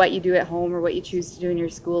you know, what you do at home or what you choose to do in your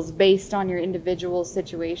schools based on your individual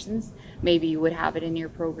situations, maybe you would have it in your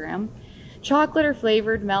program. Chocolate or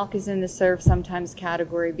flavored milk is in the serve sometimes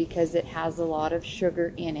category because it has a lot of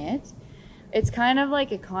sugar in it. It's kind of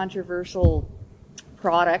like a controversial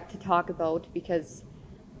product to talk about because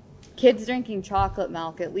kids drinking chocolate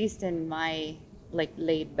milk, at least in my like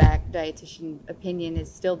laid back dietitian opinion,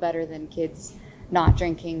 is still better than kids not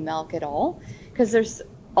drinking milk at all because there's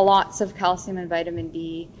lots of calcium and vitamin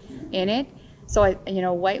D in it. So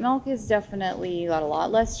white milk is definitely got a lot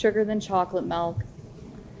less sugar than chocolate milk.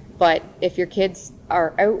 But if your kids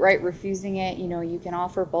are outright refusing it, you can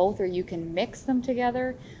offer both, or you can mix them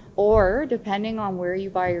together, or depending on where you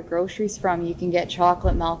buy your groceries from, you can get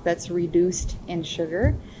chocolate milk that's reduced in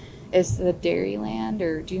sugar. Is the Dairyland,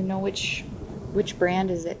 or do you know which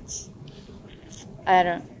brand is it?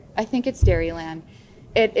 I think it's Dairyland.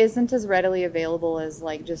 It isn't as readily available as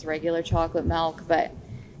like just regular chocolate milk, but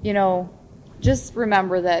just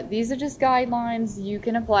remember that these are just guidelines. You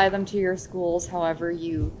can apply them to your schools however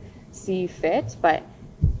you see fit, but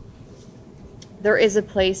there is a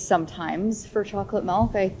place sometimes for chocolate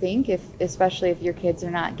milk, I think, especially if your kids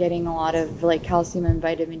are not getting a lot of like calcium and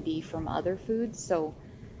vitamin D from other foods. So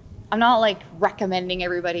I'm not like recommending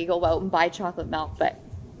everybody go out and buy chocolate milk, but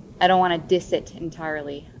I don't want to diss it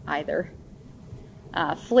entirely either.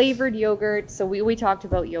 Flavored yogurt, so we talked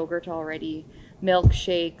about yogurt already.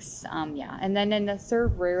 Milkshakes, yeah, and then in the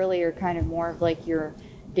serve rarely are kind of more of like your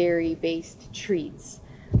dairy-based treats,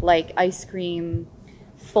 like ice cream,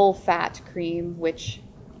 full-fat cream, which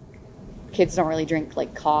kids don't really drink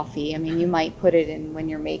like coffee. I mean, you might put it in when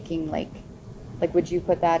you're making like would you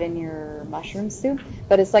put that in your mushroom soup?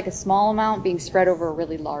 But it's like a small amount being spread over a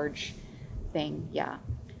really large thing, yeah.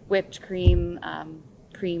 Whipped cream,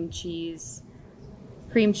 cream cheese.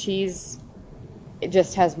 Cream cheese, it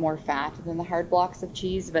just has more fat than the hard blocks of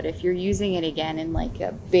cheese, but if you're using it again in like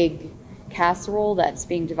a big casserole that's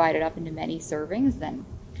being divided up into many servings, then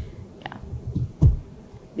yeah.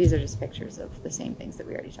 These are just pictures of the same things that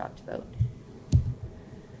we already talked about.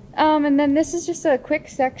 And then this is just a quick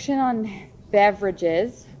section on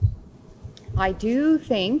beverages. I do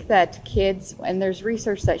think that kids, and there's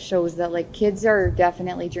research that shows that like kids are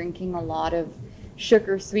definitely drinking a lot of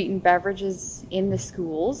sugar sweetened beverages in the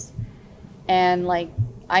schools. And like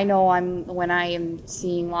I know when I am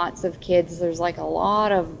seeing lots of kids, there's like a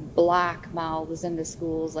lot of black mouths in the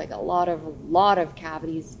schools, like a lot of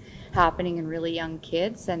cavities happening in really young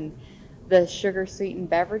kids, and the sugar sweetened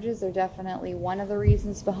beverages are definitely one of the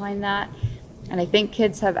reasons behind that. And I think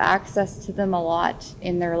kids have access to them a lot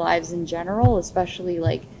in their lives in general, especially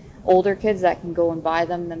like older kids that can go and buy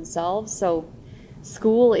them themselves. So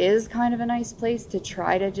school is kind of a nice place to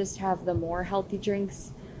try to just have the more healthy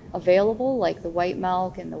drinks available, like the white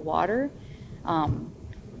milk and the water.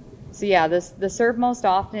 So yeah, the serve most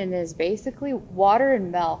often is basically water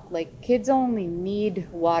and milk. Like kids only need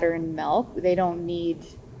water and milk. They don't need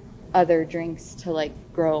other drinks to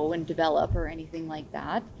like grow and develop or anything like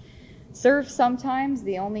that. Serve sometimes,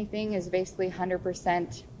 the only thing is basically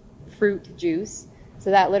 100% fruit juice.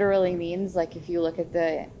 So that literally means like if you look at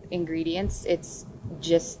the ingredients, it's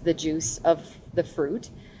just the juice of the fruit.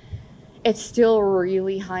 It's still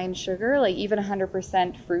really high in sugar. Like even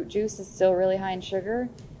 100% fruit juice is still really high in sugar,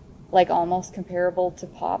 like almost comparable to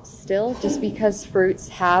pops still, just because fruits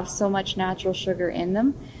have so much natural sugar in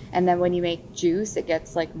them. And then when you make juice, it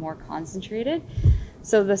gets like more concentrated.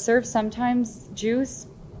 So the serve sometimes juice,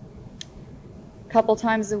 couple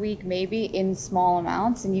times a week maybe in small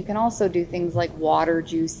amounts, and you can also do things like water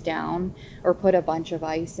juice down or put a bunch of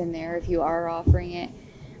ice in there if you are offering it.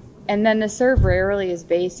 And then the serve rarely is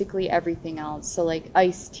basically everything else. So like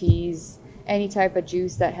iced teas, any type of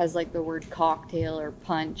juice that has like the word cocktail or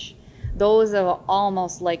punch. Those have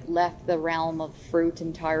almost like left the realm of fruit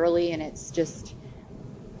entirely, and it's just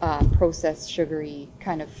processed sugary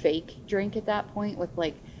kind of fake drink at that point with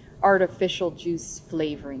like artificial juice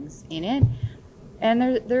flavorings in it.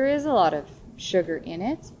 And there is a lot of sugar in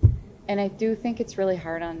it, and I do think it's really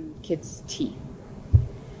hard on kids' teeth.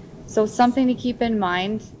 So something to keep in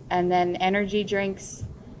mind. And then energy drinks,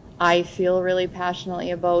 I feel really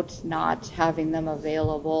passionately about not having them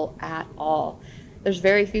available at all. There's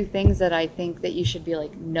very few things that I think that you should be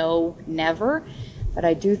like, no, never. But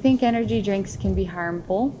I do think energy drinks can be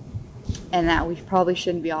harmful, and that we probably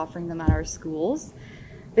shouldn't be offering them at our schools.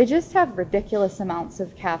 They just have ridiculous amounts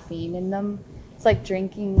of caffeine in them. It's like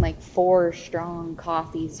drinking like 4 strong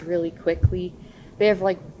coffees really quickly. They have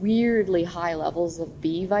like weirdly high levels of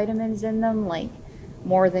B vitamins in them, like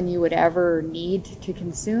more than you would ever need to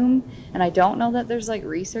consume. And I don't know that there's like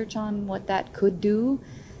research on what that could do.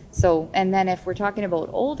 So, and then if we're talking about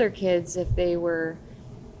older kids, if they were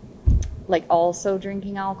like also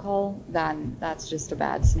drinking alcohol, then that's just a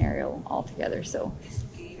bad scenario altogether. So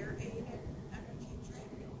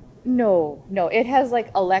no, it has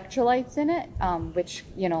like electrolytes in it, which,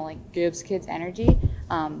 you know, like gives kids energy.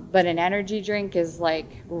 But an energy drink is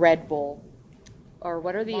like Red Bull, or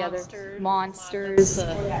what are the other Monsters?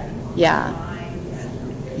 Yeah.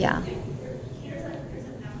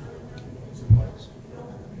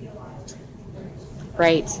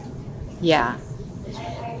 Right. Yeah.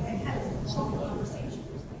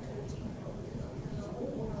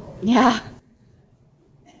 Yeah.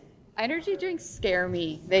 Energy drinks scare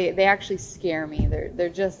me. They actually scare me. They're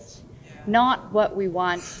just not what we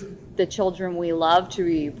want the children we love to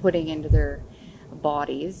be putting into their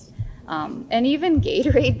bodies. And even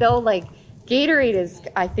Gatorade, though, like Gatorade is,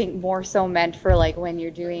 I think, more so meant for like when you're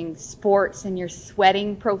doing sports and you're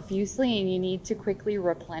sweating profusely and you need to quickly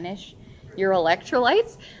replenish your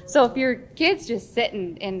electrolytes. So if your kid's just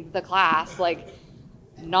sitting in the class, like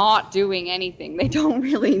not doing anything, they don't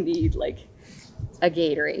really need like a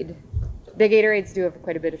Gatorade. The Gatorades do have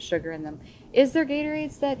quite a bit of sugar in them. Is there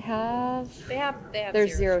Gatorades that have? They have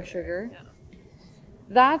There's zero sugar. Yeah.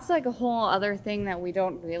 That's like a whole other thing that we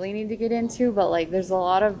don't really need to get into, but like there's a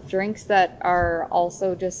lot of drinks that are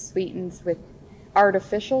also just sweetened with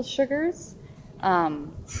artificial sugars,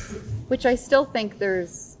 which I still think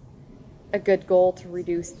there's a good goal to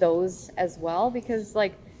reduce those as well, because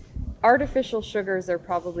like artificial sugars are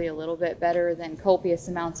probably a little bit better than copious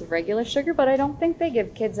amounts of regular sugar, but I don't think they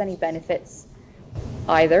give kids any benefits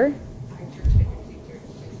either.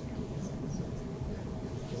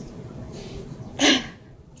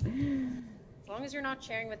 As long as you're not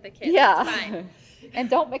sharing with the kids, Yeah. it's fine. And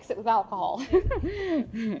don't mix it with alcohol.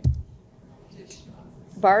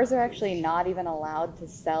 Bars are actually not even allowed to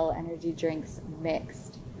sell energy drinks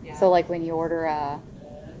mixed. So like when you order a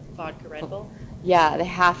Vodka Red Bull. yeah, they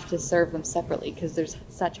have to serve them separately because there's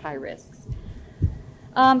such high risks.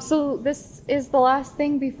 So this is the last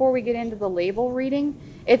thing before we get into the label reading.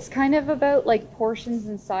 It's kind of about like portions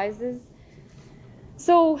and sizes.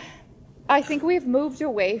 So I think we've moved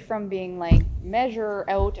away from being like measure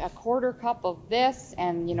out a 1/4 cup of this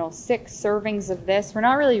and 6 servings of this. We're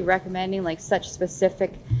not really recommending like such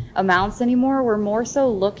specific amounts anymore. We're more so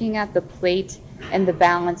looking at the plate and the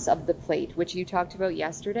balance of the plate, which you talked about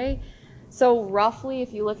yesterday. So roughly,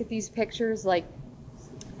 if you look at these pictures, like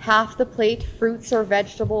half the plate, fruits or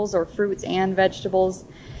vegetables, or fruits and vegetables.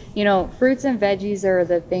 Fruits and veggies are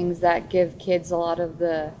the things that give kids a lot of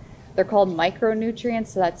they're called micronutrients.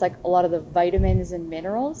 So that's like a lot of the vitamins and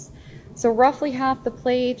minerals. So roughly half the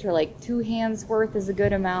plate, or like 2 hands worth, is a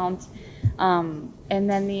good amount. And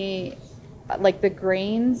then the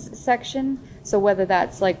grains section. So whether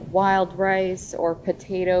that's like wild rice or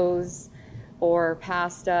potatoes or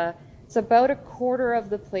pasta, it's about 1/4 of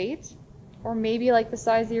the plate, or maybe like the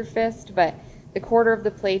size of your fist, but the 1/4 of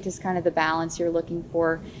the plate is kind of the balance you're looking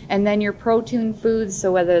for. And then your protein foods,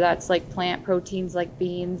 so whether that's like plant proteins like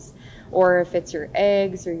beans, or if it's your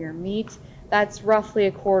eggs or your meat, that's roughly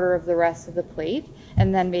 1/4 of the rest of the plate.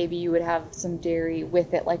 And then maybe you would have some dairy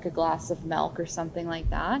with it, like a glass of milk or something like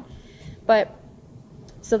that. But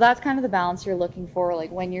so that's kind of the balance you're looking for,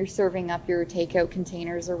 like when you're serving up your takeout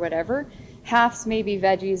containers or whatever. Half's maybe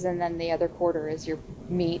veggies, and then the other 1/4 is your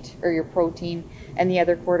meat or your protein, and the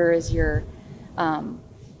other 1/4 is your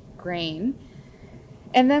grain.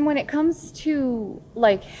 And then when it comes to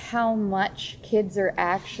like how much kids are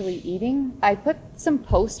actually eating, I put some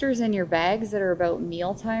posters in your bags that are about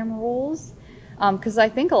mealtime rules, because I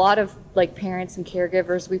think a lot of like parents and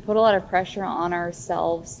caregivers, we put a lot of pressure on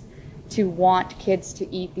ourselves to want kids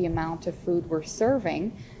to eat the amount of food we're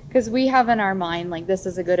serving, because we have in our mind like this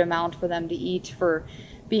is a good amount for them to eat for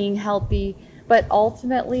being healthy. But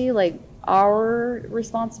ultimately, like, our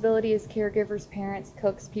responsibility as caregivers, parents,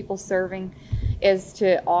 cooks, people serving, is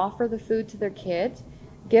to offer the food to their kid,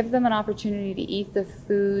 give them an opportunity to eat the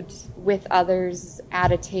food with others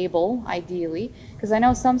at a table, ideally. Because I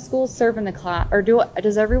know some schools serve in the class, or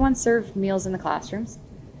does everyone serve meals in the classrooms?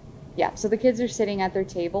 Yeah, so the kids are sitting at their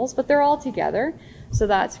tables, but they're all together, so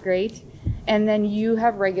that's great. And then you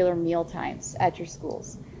have regular meal times at your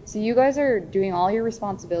schools. So you guys are doing all your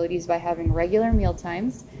responsibilities by having regular meal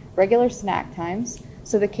times, regular snack times,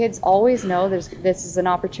 so the kids always know this is an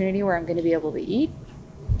opportunity where I'm going to be able to eat.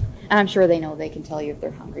 And I'm sure they know they can tell you if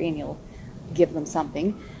they're hungry, and you'll give them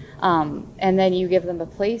something. And then you give them a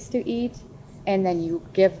place to eat, and then you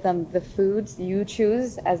give them the foods. You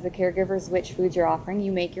choose, as the caregivers, which foods you're offering.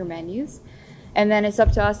 You make your menus. And then it's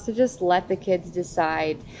up to us to just let the kids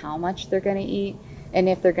decide how much they're going to eat and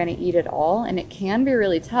if they're going to eat at all. And it can be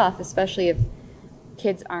really tough, especially if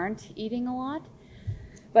kids aren't eating a lot.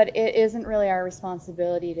 But it isn't really our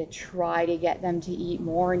responsibility to try to get them to eat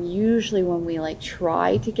more. And usually when we like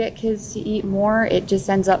try to get kids to eat more, it just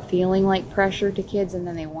ends up feeling like pressure to kids, and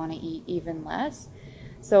then they want to eat even less.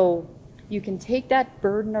 So you can take that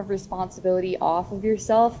burden of responsibility off of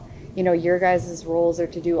yourself. You know, your guys' roles are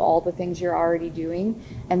to do all the things you're already doing,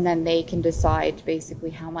 and then they can decide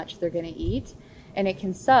basically how much they're going to eat. And it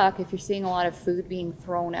can suck if you're seeing a lot of food being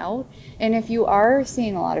thrown out. And if you are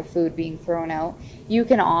seeing a lot of food being thrown out, you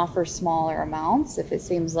can offer smaller amounts if it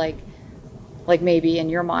seems like maybe in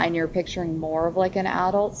your mind you're picturing more of like an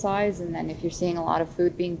adult size. And then if you're seeing a lot of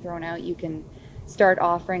food being thrown out, you can start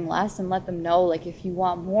offering less and let them know, like, if you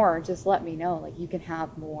want more, just let me know, like, you can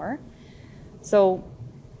have more. So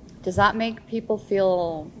does that make people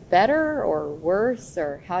feel better or worse,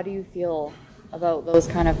 or how do you feel about those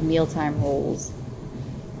kind of mealtime roles?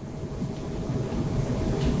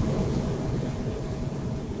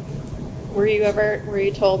 Were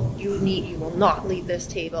you told you will not leave this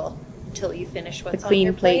table until you finish what's The Clean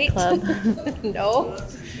on your Plate plate? Club.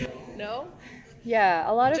 No. Yeah,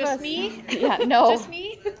 a lot of Just us. me? Yeah, no. Just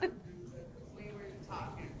me?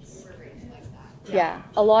 Yeah,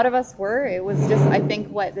 a lot of us were. It was just, I think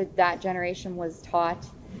what that generation was taught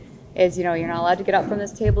is, you know, you're not allowed to get up from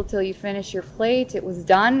this table till you finish your plate. It was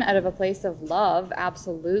done out of a place of love,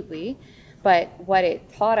 absolutely. But what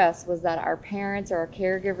it taught us was that our parents or our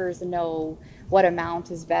caregivers know what amount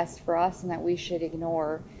is best for us, and that we should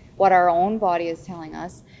ignore what our own body is telling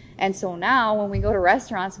us. And so now when we go to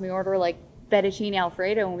restaurants and we order like fettuccine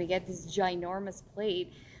Alfredo and we get this ginormous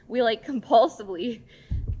plate, we like compulsively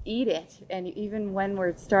eat it. And even when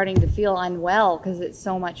we're starting to feel unwell because it's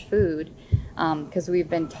so much food, because we've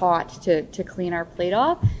been taught to clean our plate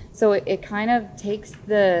off. So it kind of takes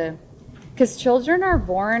because children are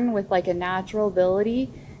born with like a natural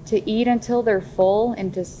ability to eat until they're full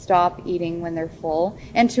and to stop eating when they're full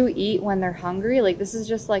and to eat when they're hungry. Like, this is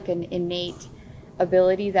just like an innate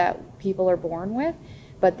ability that people are born with.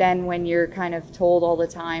 But then when you're kind of told all the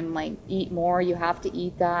time, like, eat more, you have to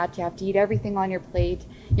eat that, you have to eat everything on your plate,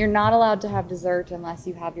 you're not allowed to have dessert unless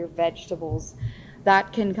you have your vegetables,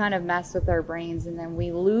 that can kind of mess with our brains, and then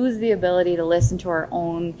we lose the ability to listen to our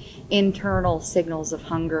own internal signals of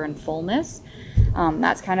hunger and fullness.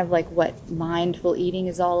 That's kind of like what mindful eating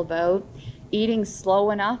is all about. Eating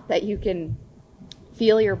slow enough that you can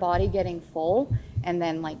feel your body getting full, and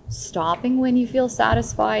then like stopping when you feel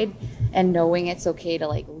satisfied, and knowing it's okay to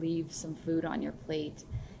like leave some food on your plate.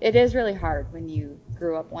 It is really hard when you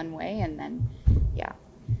grew up one way, and then, yeah.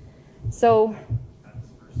 So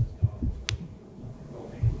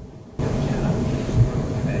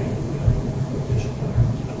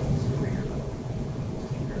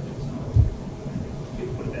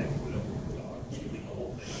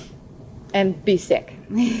and be sick.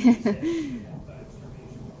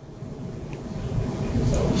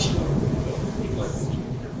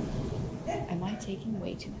 Am I taking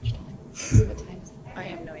way too much time? What time is it? I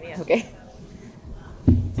have no idea. Okay.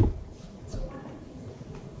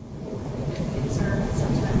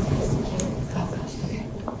 Oh gosh, okay.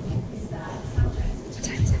 What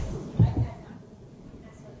time is it? What?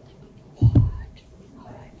 Oh,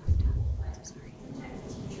 I fucked up. I'm sorry.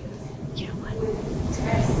 You know what?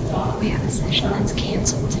 We have a session that's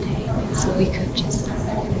canceled today, so we could just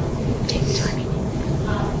take the timing.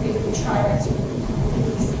 They would try to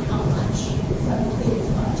increase how much please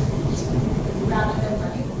rather than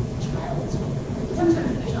letting the child.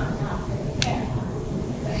 Sometimes there's not enough that they can.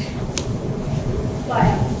 But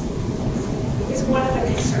it's one of the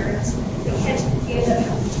concerns. The kids end up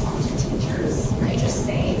having to talk to teachers. I just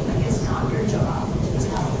say, like, it's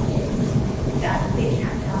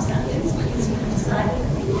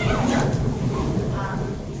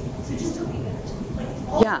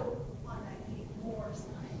Yeah. on that eat more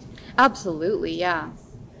side. Absolutely, yeah,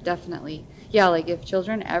 definitely. Yeah, like if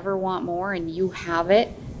children ever want more and you have it,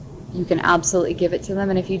 you can absolutely give it to them.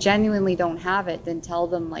 And if you genuinely don't have it, then tell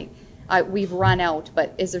them like, we've run out,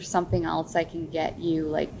 but is there something else I can get you?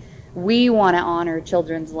 Like, we want to honor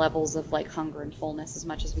children's levels of like hunger and fullness as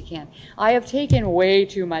much as we can. I have taken way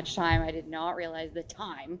too much time. I did not realize the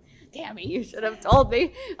time. Damn it, you should have told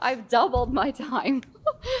me. I've doubled my time.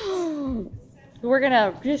 We're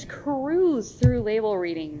gonna just cruise through label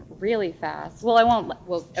reading really fast. Well, I won't.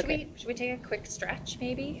 Well, okay. Should we take a quick stretch,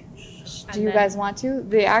 maybe? Do you guys want to?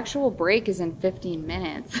 The actual break is in 15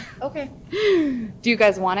 minutes. Okay. Do you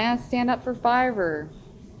guys want to stand up for 5 or?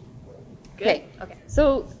 Good. Okay.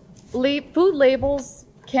 So, food labels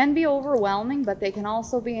can be overwhelming, but they can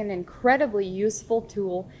also be an incredibly useful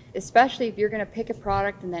tool, especially if you're going to pick a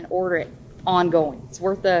product and then order it ongoing. It's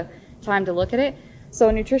worth the time to look at it. So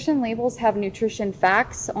nutrition labels have nutrition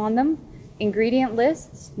facts on them, ingredient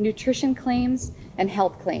lists, nutrition claims, and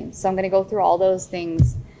health claims. So I'm going to go through all those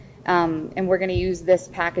things, and we're going to use this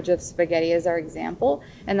package of spaghetti as our example.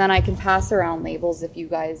 And then I can pass around labels if you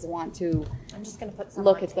guys want to I'm just going to put some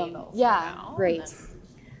look on at them. table for Yeah, now, great. and then-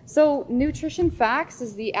 So nutrition facts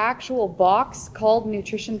is the actual box called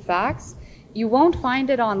nutrition facts. You won't find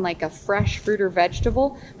it on like a fresh fruit or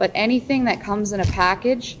vegetable, but anything that comes in a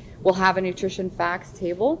package will have a nutrition facts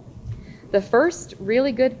table. The first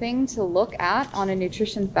really good thing to look at on a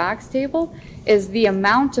nutrition facts table is the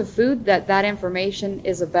amount of food that information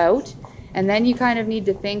is about. And then you kind of need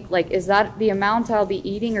to think like, is that the amount I'll be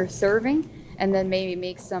eating or serving? And then maybe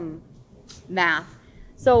make some math.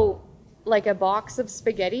 So like a box of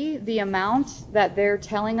spaghetti, the amount that they're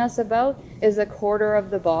telling us about is 1/4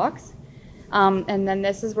 of the box. And then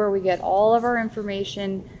this is where we get all of our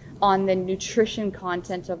information on the nutrition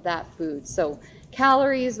content of that food. So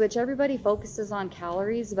calories, which everybody focuses on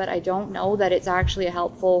calories, but I don't know that it's actually a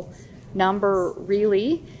helpful number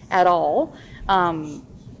really at all.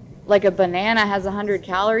 Like a banana has 100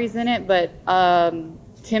 calories in it, but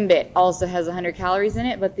Timbit also has 100 calories in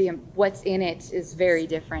it, but what's in it is very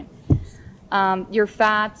different. Your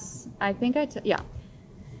fats, I think yeah.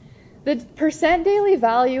 The percent daily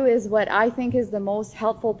value is what I think is the most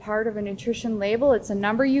helpful part of a nutrition label. It's a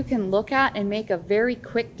number you can look at and make a very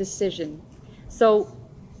quick decision. So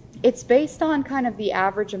it's based on kind of the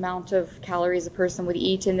average amount of calories a person would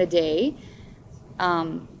eat in the day.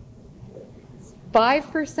 5%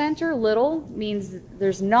 or little means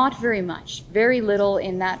there's not very much, very little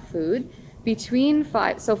in that food.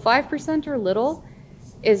 So 5% or little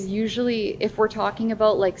is usually, if we're talking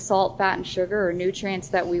about like salt, fat, and sugar or nutrients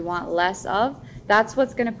that we want less of, that's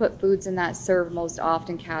what's going to put foods in that served most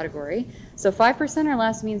often category. So 5% or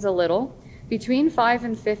less means a little. Between 5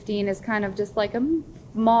 and 15 is kind of just like a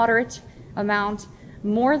moderate amount.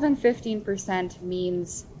 More than 15%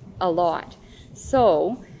 means a lot.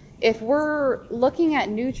 So if we're looking at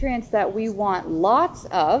nutrients that we want lots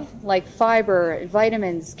of, like fiber,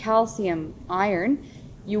 vitamins, calcium, iron,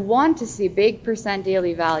 you want to see big percent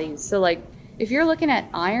daily values. So like if you're looking at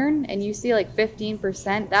iron and you see like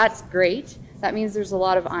 15%, that's great. That means there's a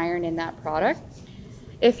lot of iron in that product.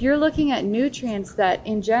 If you're looking at nutrients that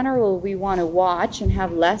in general we want to watch and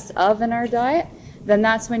have less of in our diet, then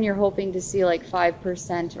that's when you're hoping to see like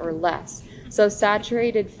 5% or less. So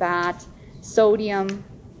saturated fat, sodium,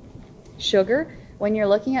 sugar, when you're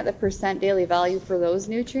looking at the percent daily value for those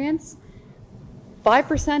nutrients,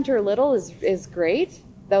 5% or little is great.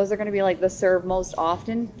 Those are going to be like the served most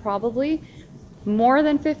often, probably. More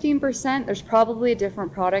than 15%, there's probably a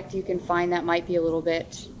different product you can find that might be a little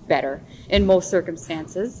bit better in most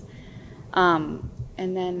circumstances. And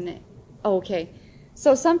then, okay.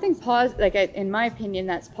 So something in my opinion,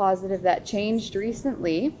 that's positive that changed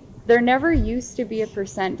recently. There never used to be a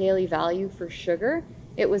percent daily value for sugar.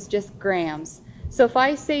 It was just grams. So if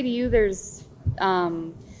I say to you there's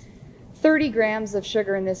 30 grams of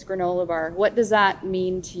sugar in this granola bar, what does that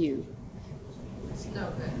mean to you? It's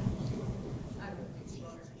no good. I don't think so.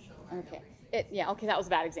 Okay. Okay, that was a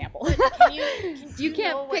bad example. Can you You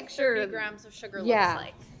can't know what picture 30 grams of sugar Yeah. looks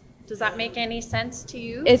like? Does that make any sense to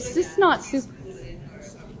you? It's just not super.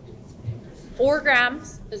 4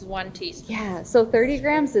 grams is 1 teaspoon. Yeah, so 30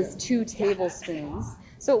 grams is 2 tablespoons.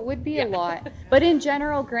 So it would be a lot. But in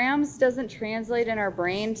general, grams doesn't translate in our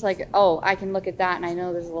brain to like, oh, I can look at that and I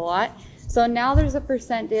know there's a lot. So now there's a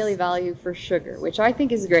percent daily value for sugar, which I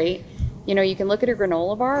think is great. You know, you can look at a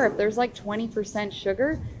granola bar. If there's like 20%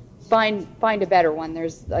 sugar, find a better one.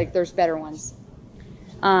 There's better ones.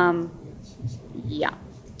 Yeah.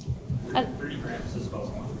 30 grams is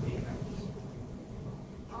about 1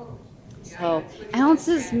 So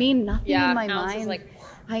ounces mean nothing in my ounces mind. like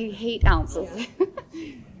I hate ounces.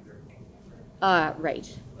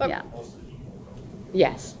 Right. But- Yeah.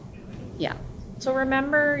 Yes. Yeah. So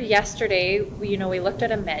remember yesterday, we looked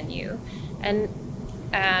at a menu and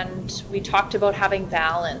we talked about having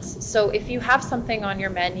balance. So if you have something on your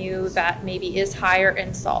menu that maybe is higher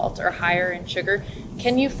in salt or higher in sugar,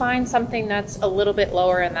 can you find something that's a little bit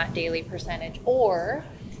lower in that daily percentage? Or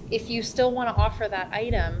if you still want to offer that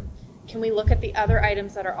item, can we look at the other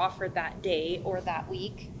items that are offered that day or that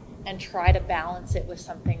week and try to balance it with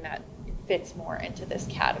something that fits more into this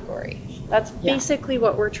category? That's basically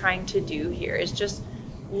what we're trying to do here, is just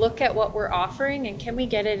look at what we're offering and can we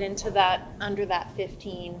get it into that, under that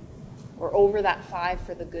 15 or over that 5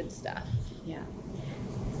 for the good stuff. Yeah.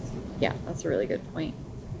 Yeah, that's a really good point.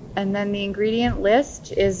 And then the ingredient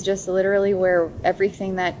list is just literally where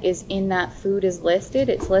everything that is in that food is listed.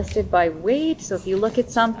 It's listed by weight. So if you look at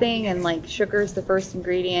something and like sugar is the first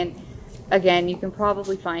ingredient, again, you can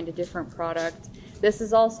probably find a different product. This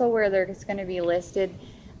is also where there's going to be listed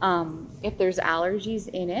if there's allergies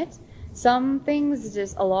in it. Some things,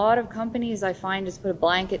 just a lot of companies I find just put a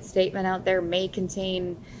blanket statement out there, may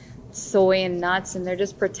contain soy and nuts, and they're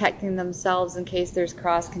just protecting themselves in case there's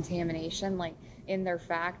cross-contamination like in their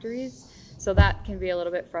factories. So that can be a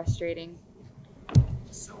little bit frustrating.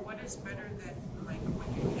 So what is better than like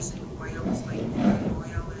when you're using oils like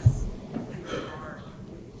oil and lard?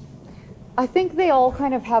 I think they all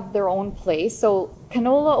kind of have their own place. So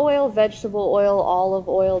canola oil, vegetable oil, olive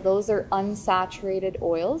oil, those are unsaturated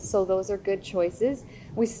oils. So those are good choices.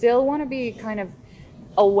 We still want to be kind of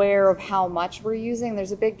aware of how much we're using.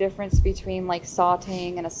 There's a big difference between like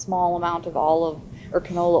sauteing and a small amount of olive or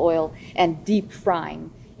canola oil and deep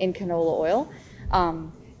frying in canola oil.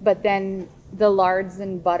 But then the lards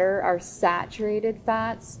and butter are saturated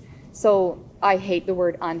fats. So I hate the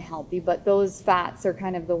word unhealthy, but those fats are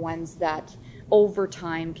kind of the ones that over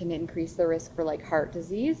time can increase the risk for like heart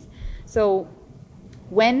disease. So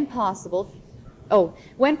when possible,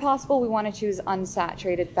 we want to choose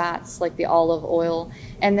unsaturated fats like the olive oil,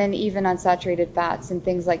 and then even unsaturated fats in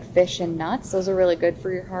things like fish and nuts. Those are really good for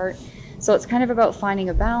your heart. So it's kind of about finding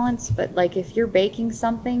a balance, but like if you're baking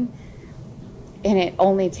something and it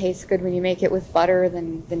only tastes good when you make it with butter,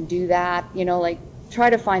 then do that, like try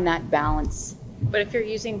to find that balance. But if you're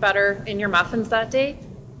using butter in your muffins that day,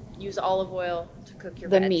 use olive oil to cook your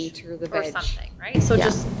The veg. meat or the or veg. something, right? So Yeah.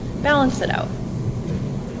 just balance it out.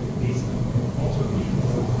 Also,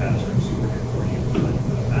 fats are super good for you, but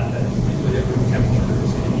the fat that with different temperature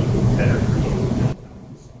is going to be better for you.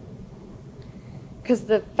 Because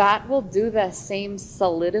the fat will do the same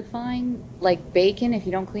solidifying like bacon. If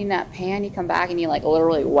you don't clean that pan, you come back and you like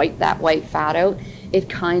literally wipe that white fat out. It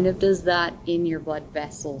kind of does that in your blood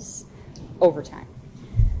vessels over time.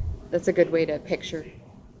 That's a good way to picture.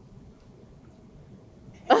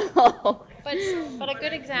 Oh. But a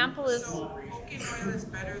good example is, So coconut oil is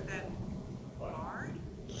better than lard?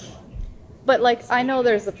 But like I know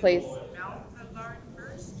there's a place. Melt the lard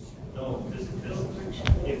first? No,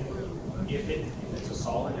 if it's a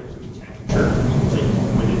solid at room temperature, like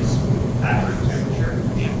when it's at room temperature,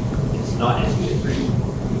 it's not as good for you.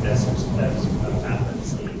 That's a fat that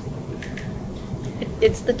stays.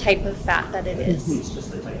 it's the type of fat that it is. It's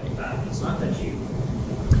just the type of fat. It's not that you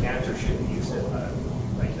can't or shouldn't use it,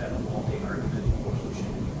 like that multi-argument, or you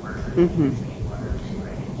shouldn't margarine, you shouldn't eat butter,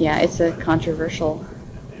 right? Yeah, it's a controversial.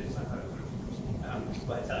 It's not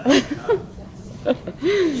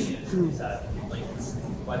is that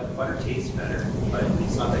like butter tastes better, but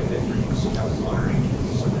it's not that good for you. So that was lard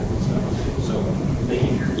and some different stuff. So like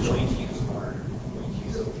if you're going to use lard, you're going to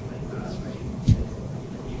use something like that, right?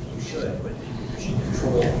 You should, but you should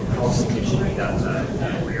control how much it should be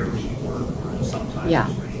done rarely or sometimes. Yeah.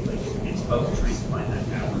 Right? Like it's about trying to find that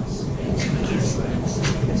balance.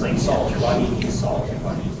 It's like salt. Your body needs salt. Your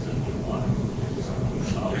body doesn't need water. So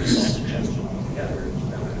salt ingestion altogether.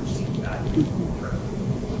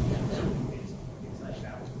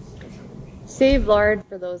 Save lard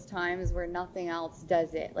for those times where nothing else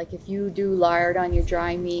does it. Like if you do lard on your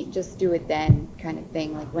dry meat, just do it then, kind of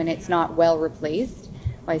thing. Like when it's not well replaced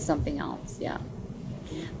by something else. Yeah.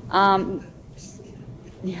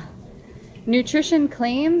 Yeah. Nutrition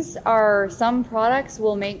claims are, some products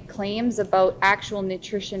will make claims about actual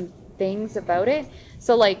nutrition things about it.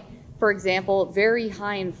 So like, for example, very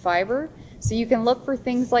high in fiber. So you can look for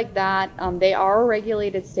things like that. They are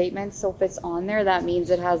regulated statements. So if it's on there, that means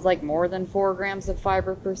it has like more than 4 grams of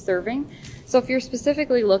fiber per serving. So if you're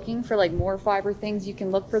specifically looking for like more fiber things, you can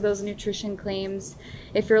look for those nutrition claims.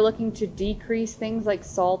 If you're looking to decrease things like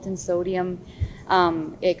salt and sodium,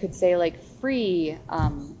 it could say like free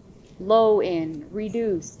low in,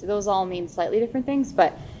 reduced. Those all mean slightly different things,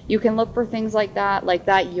 but you can look for things like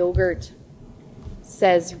that yogurt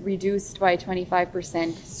says reduced by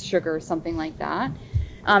 25% sugar, something like that.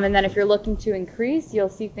 And then if you're looking to increase, you'll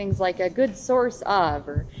see things like a good source of,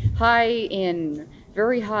 or high in,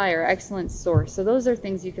 very high, or excellent source. So those are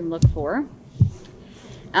things you can look for.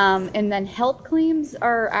 And then health claims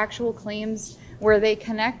are actual claims where they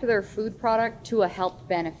connect their food product to a health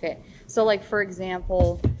benefit. So like, for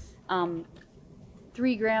example,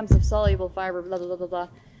 3 grams of soluble fiber, blah, blah, blah, blah, blah.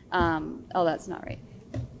 Oh, that's not right.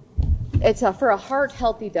 It's for a heart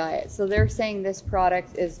healthy diet. So they're saying this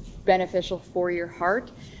product is beneficial for your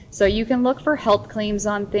heart. So you can look for health claims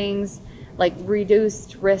on things like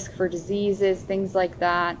reduced risk for diseases, things like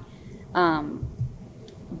that.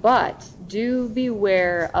 But do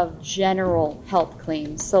beware of general health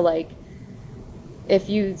claims. So like if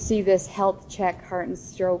you see this health check, heart and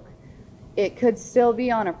stroke, it could still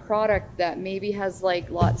be on a product that maybe has like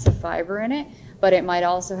lots of fiber in it, but it might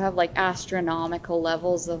also have like astronomical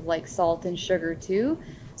levels of like salt and sugar too.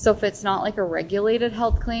 So if it's not like a regulated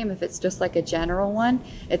health claim, if it's just like a general one,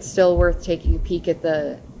 it's still worth taking a peek at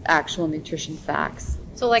the actual nutrition facts.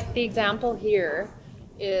 So like the example here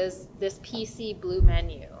is this PC blue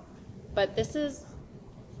menu, but this is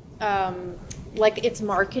like it's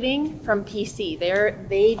marketing from PC.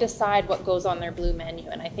 They decide what goes on their blue menu,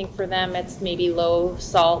 and I think for them it's maybe low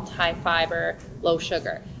salt, high fiber, low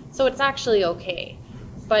sugar. So it's actually okay,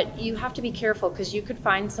 but you have to be careful because you could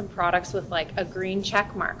find some products with like a green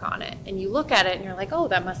check mark on it, and you look at it and you're like, oh,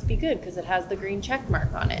 that must be good because it has the green check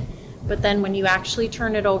mark on it. But then when you actually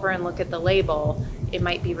turn it over and look at the label, it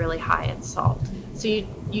might be really high in salt. So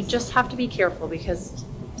you just have to be careful because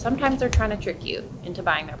sometimes they're trying to trick you into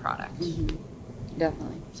buying their product. Mm-hmm.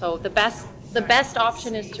 Definitely. So the best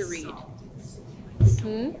option is to read.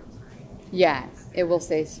 Yeah, it will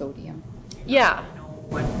say sodium. Yeah.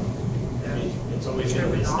 What It's always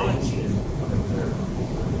going to be things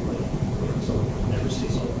so never see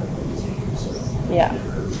something. So Yeah.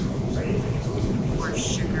 more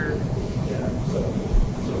sugar yeah, so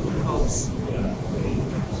helps. yeah,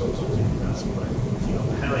 so it's always going to be best, but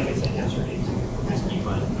kind of like I said yesterday, just keep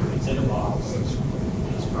on, it's in a box,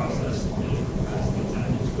 it's processed, and as the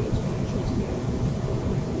time is good, it's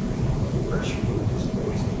fresh food is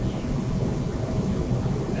always going to be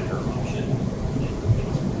a better option.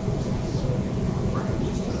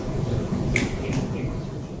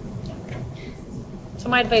 So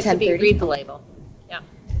my advice would be 10:30. read the label. Yeah.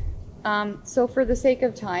 So for the sake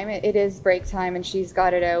of time, it is break time and she's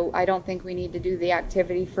got it out. I don't think we need to do the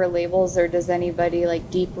activity for labels, or does anybody like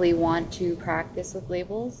deeply want to practice with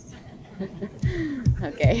labels?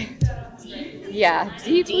 Okay. Yeah,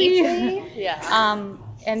 deeply. Yeah.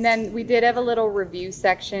 And then we did have a little review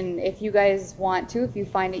section. If you guys want to, if you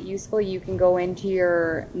find it useful, you can go into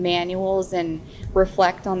your manuals and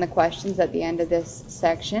reflect on the questions at the end of this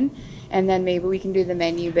section. And then maybe we can do the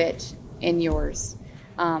menu bit in yours.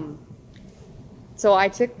 So I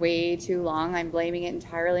took way too long. I'm blaming it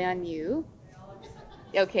entirely on you.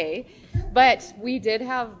 Okay. But we did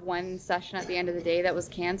have one session at the end of the day that was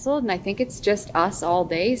canceled, and I think it's just us all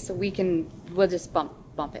day, so we'll just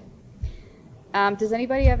bump it. Does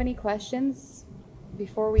anybody have any questions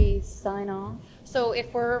before we sign off? So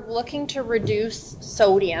if we're looking to reduce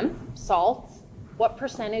sodium, salt, what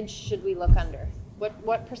percentage should we look under?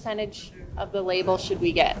 What percentage of the label should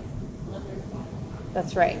we get?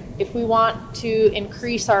 That's right. If we want to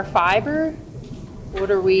increase our fiber,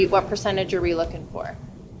 what percentage are we looking for?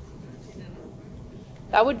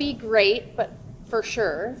 That would be great, but for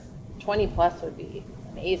sure, 20 plus would be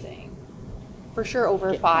amazing. For sure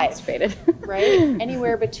over 5, right?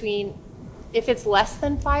 Anywhere between, if it's less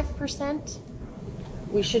than 5%,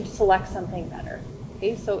 we should select something better.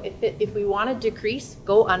 Okay, so if we want to decrease,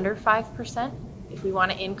 go under 5%. If we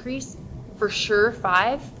want to increase, for sure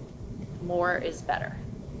 5, more is better.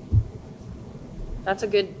 That's a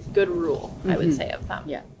good rule, I would say, of them.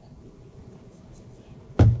 Yeah.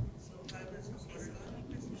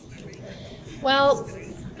 Well,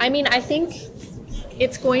 I mean, I think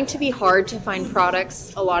it's going to be hard to find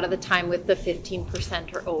products a lot of the time with the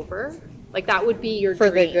 15% or over. Like that would be your For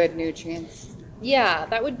dream. the good nutrients. Yeah,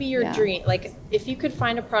 that would be your Yeah. dream. Like if you could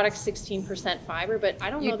find a product 16% fiber, but I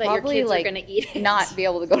don't know You'd that your probably, kids like, are going to eat it. not be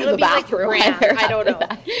able to go to It'll the be like bathroom bran. either I don't know, after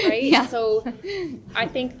that. right? Yeah. So I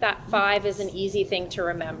think that 5 is an easy thing to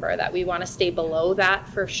remember, that we want to stay below that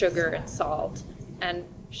for sugar and salt and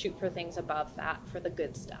shoot for things above that for the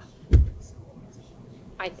good stuff.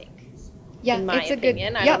 I think. Yeah, in my it's a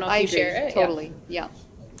opinion. good. I Yeah, don't know if you agree. share it. Yeah. Totally. Yeah.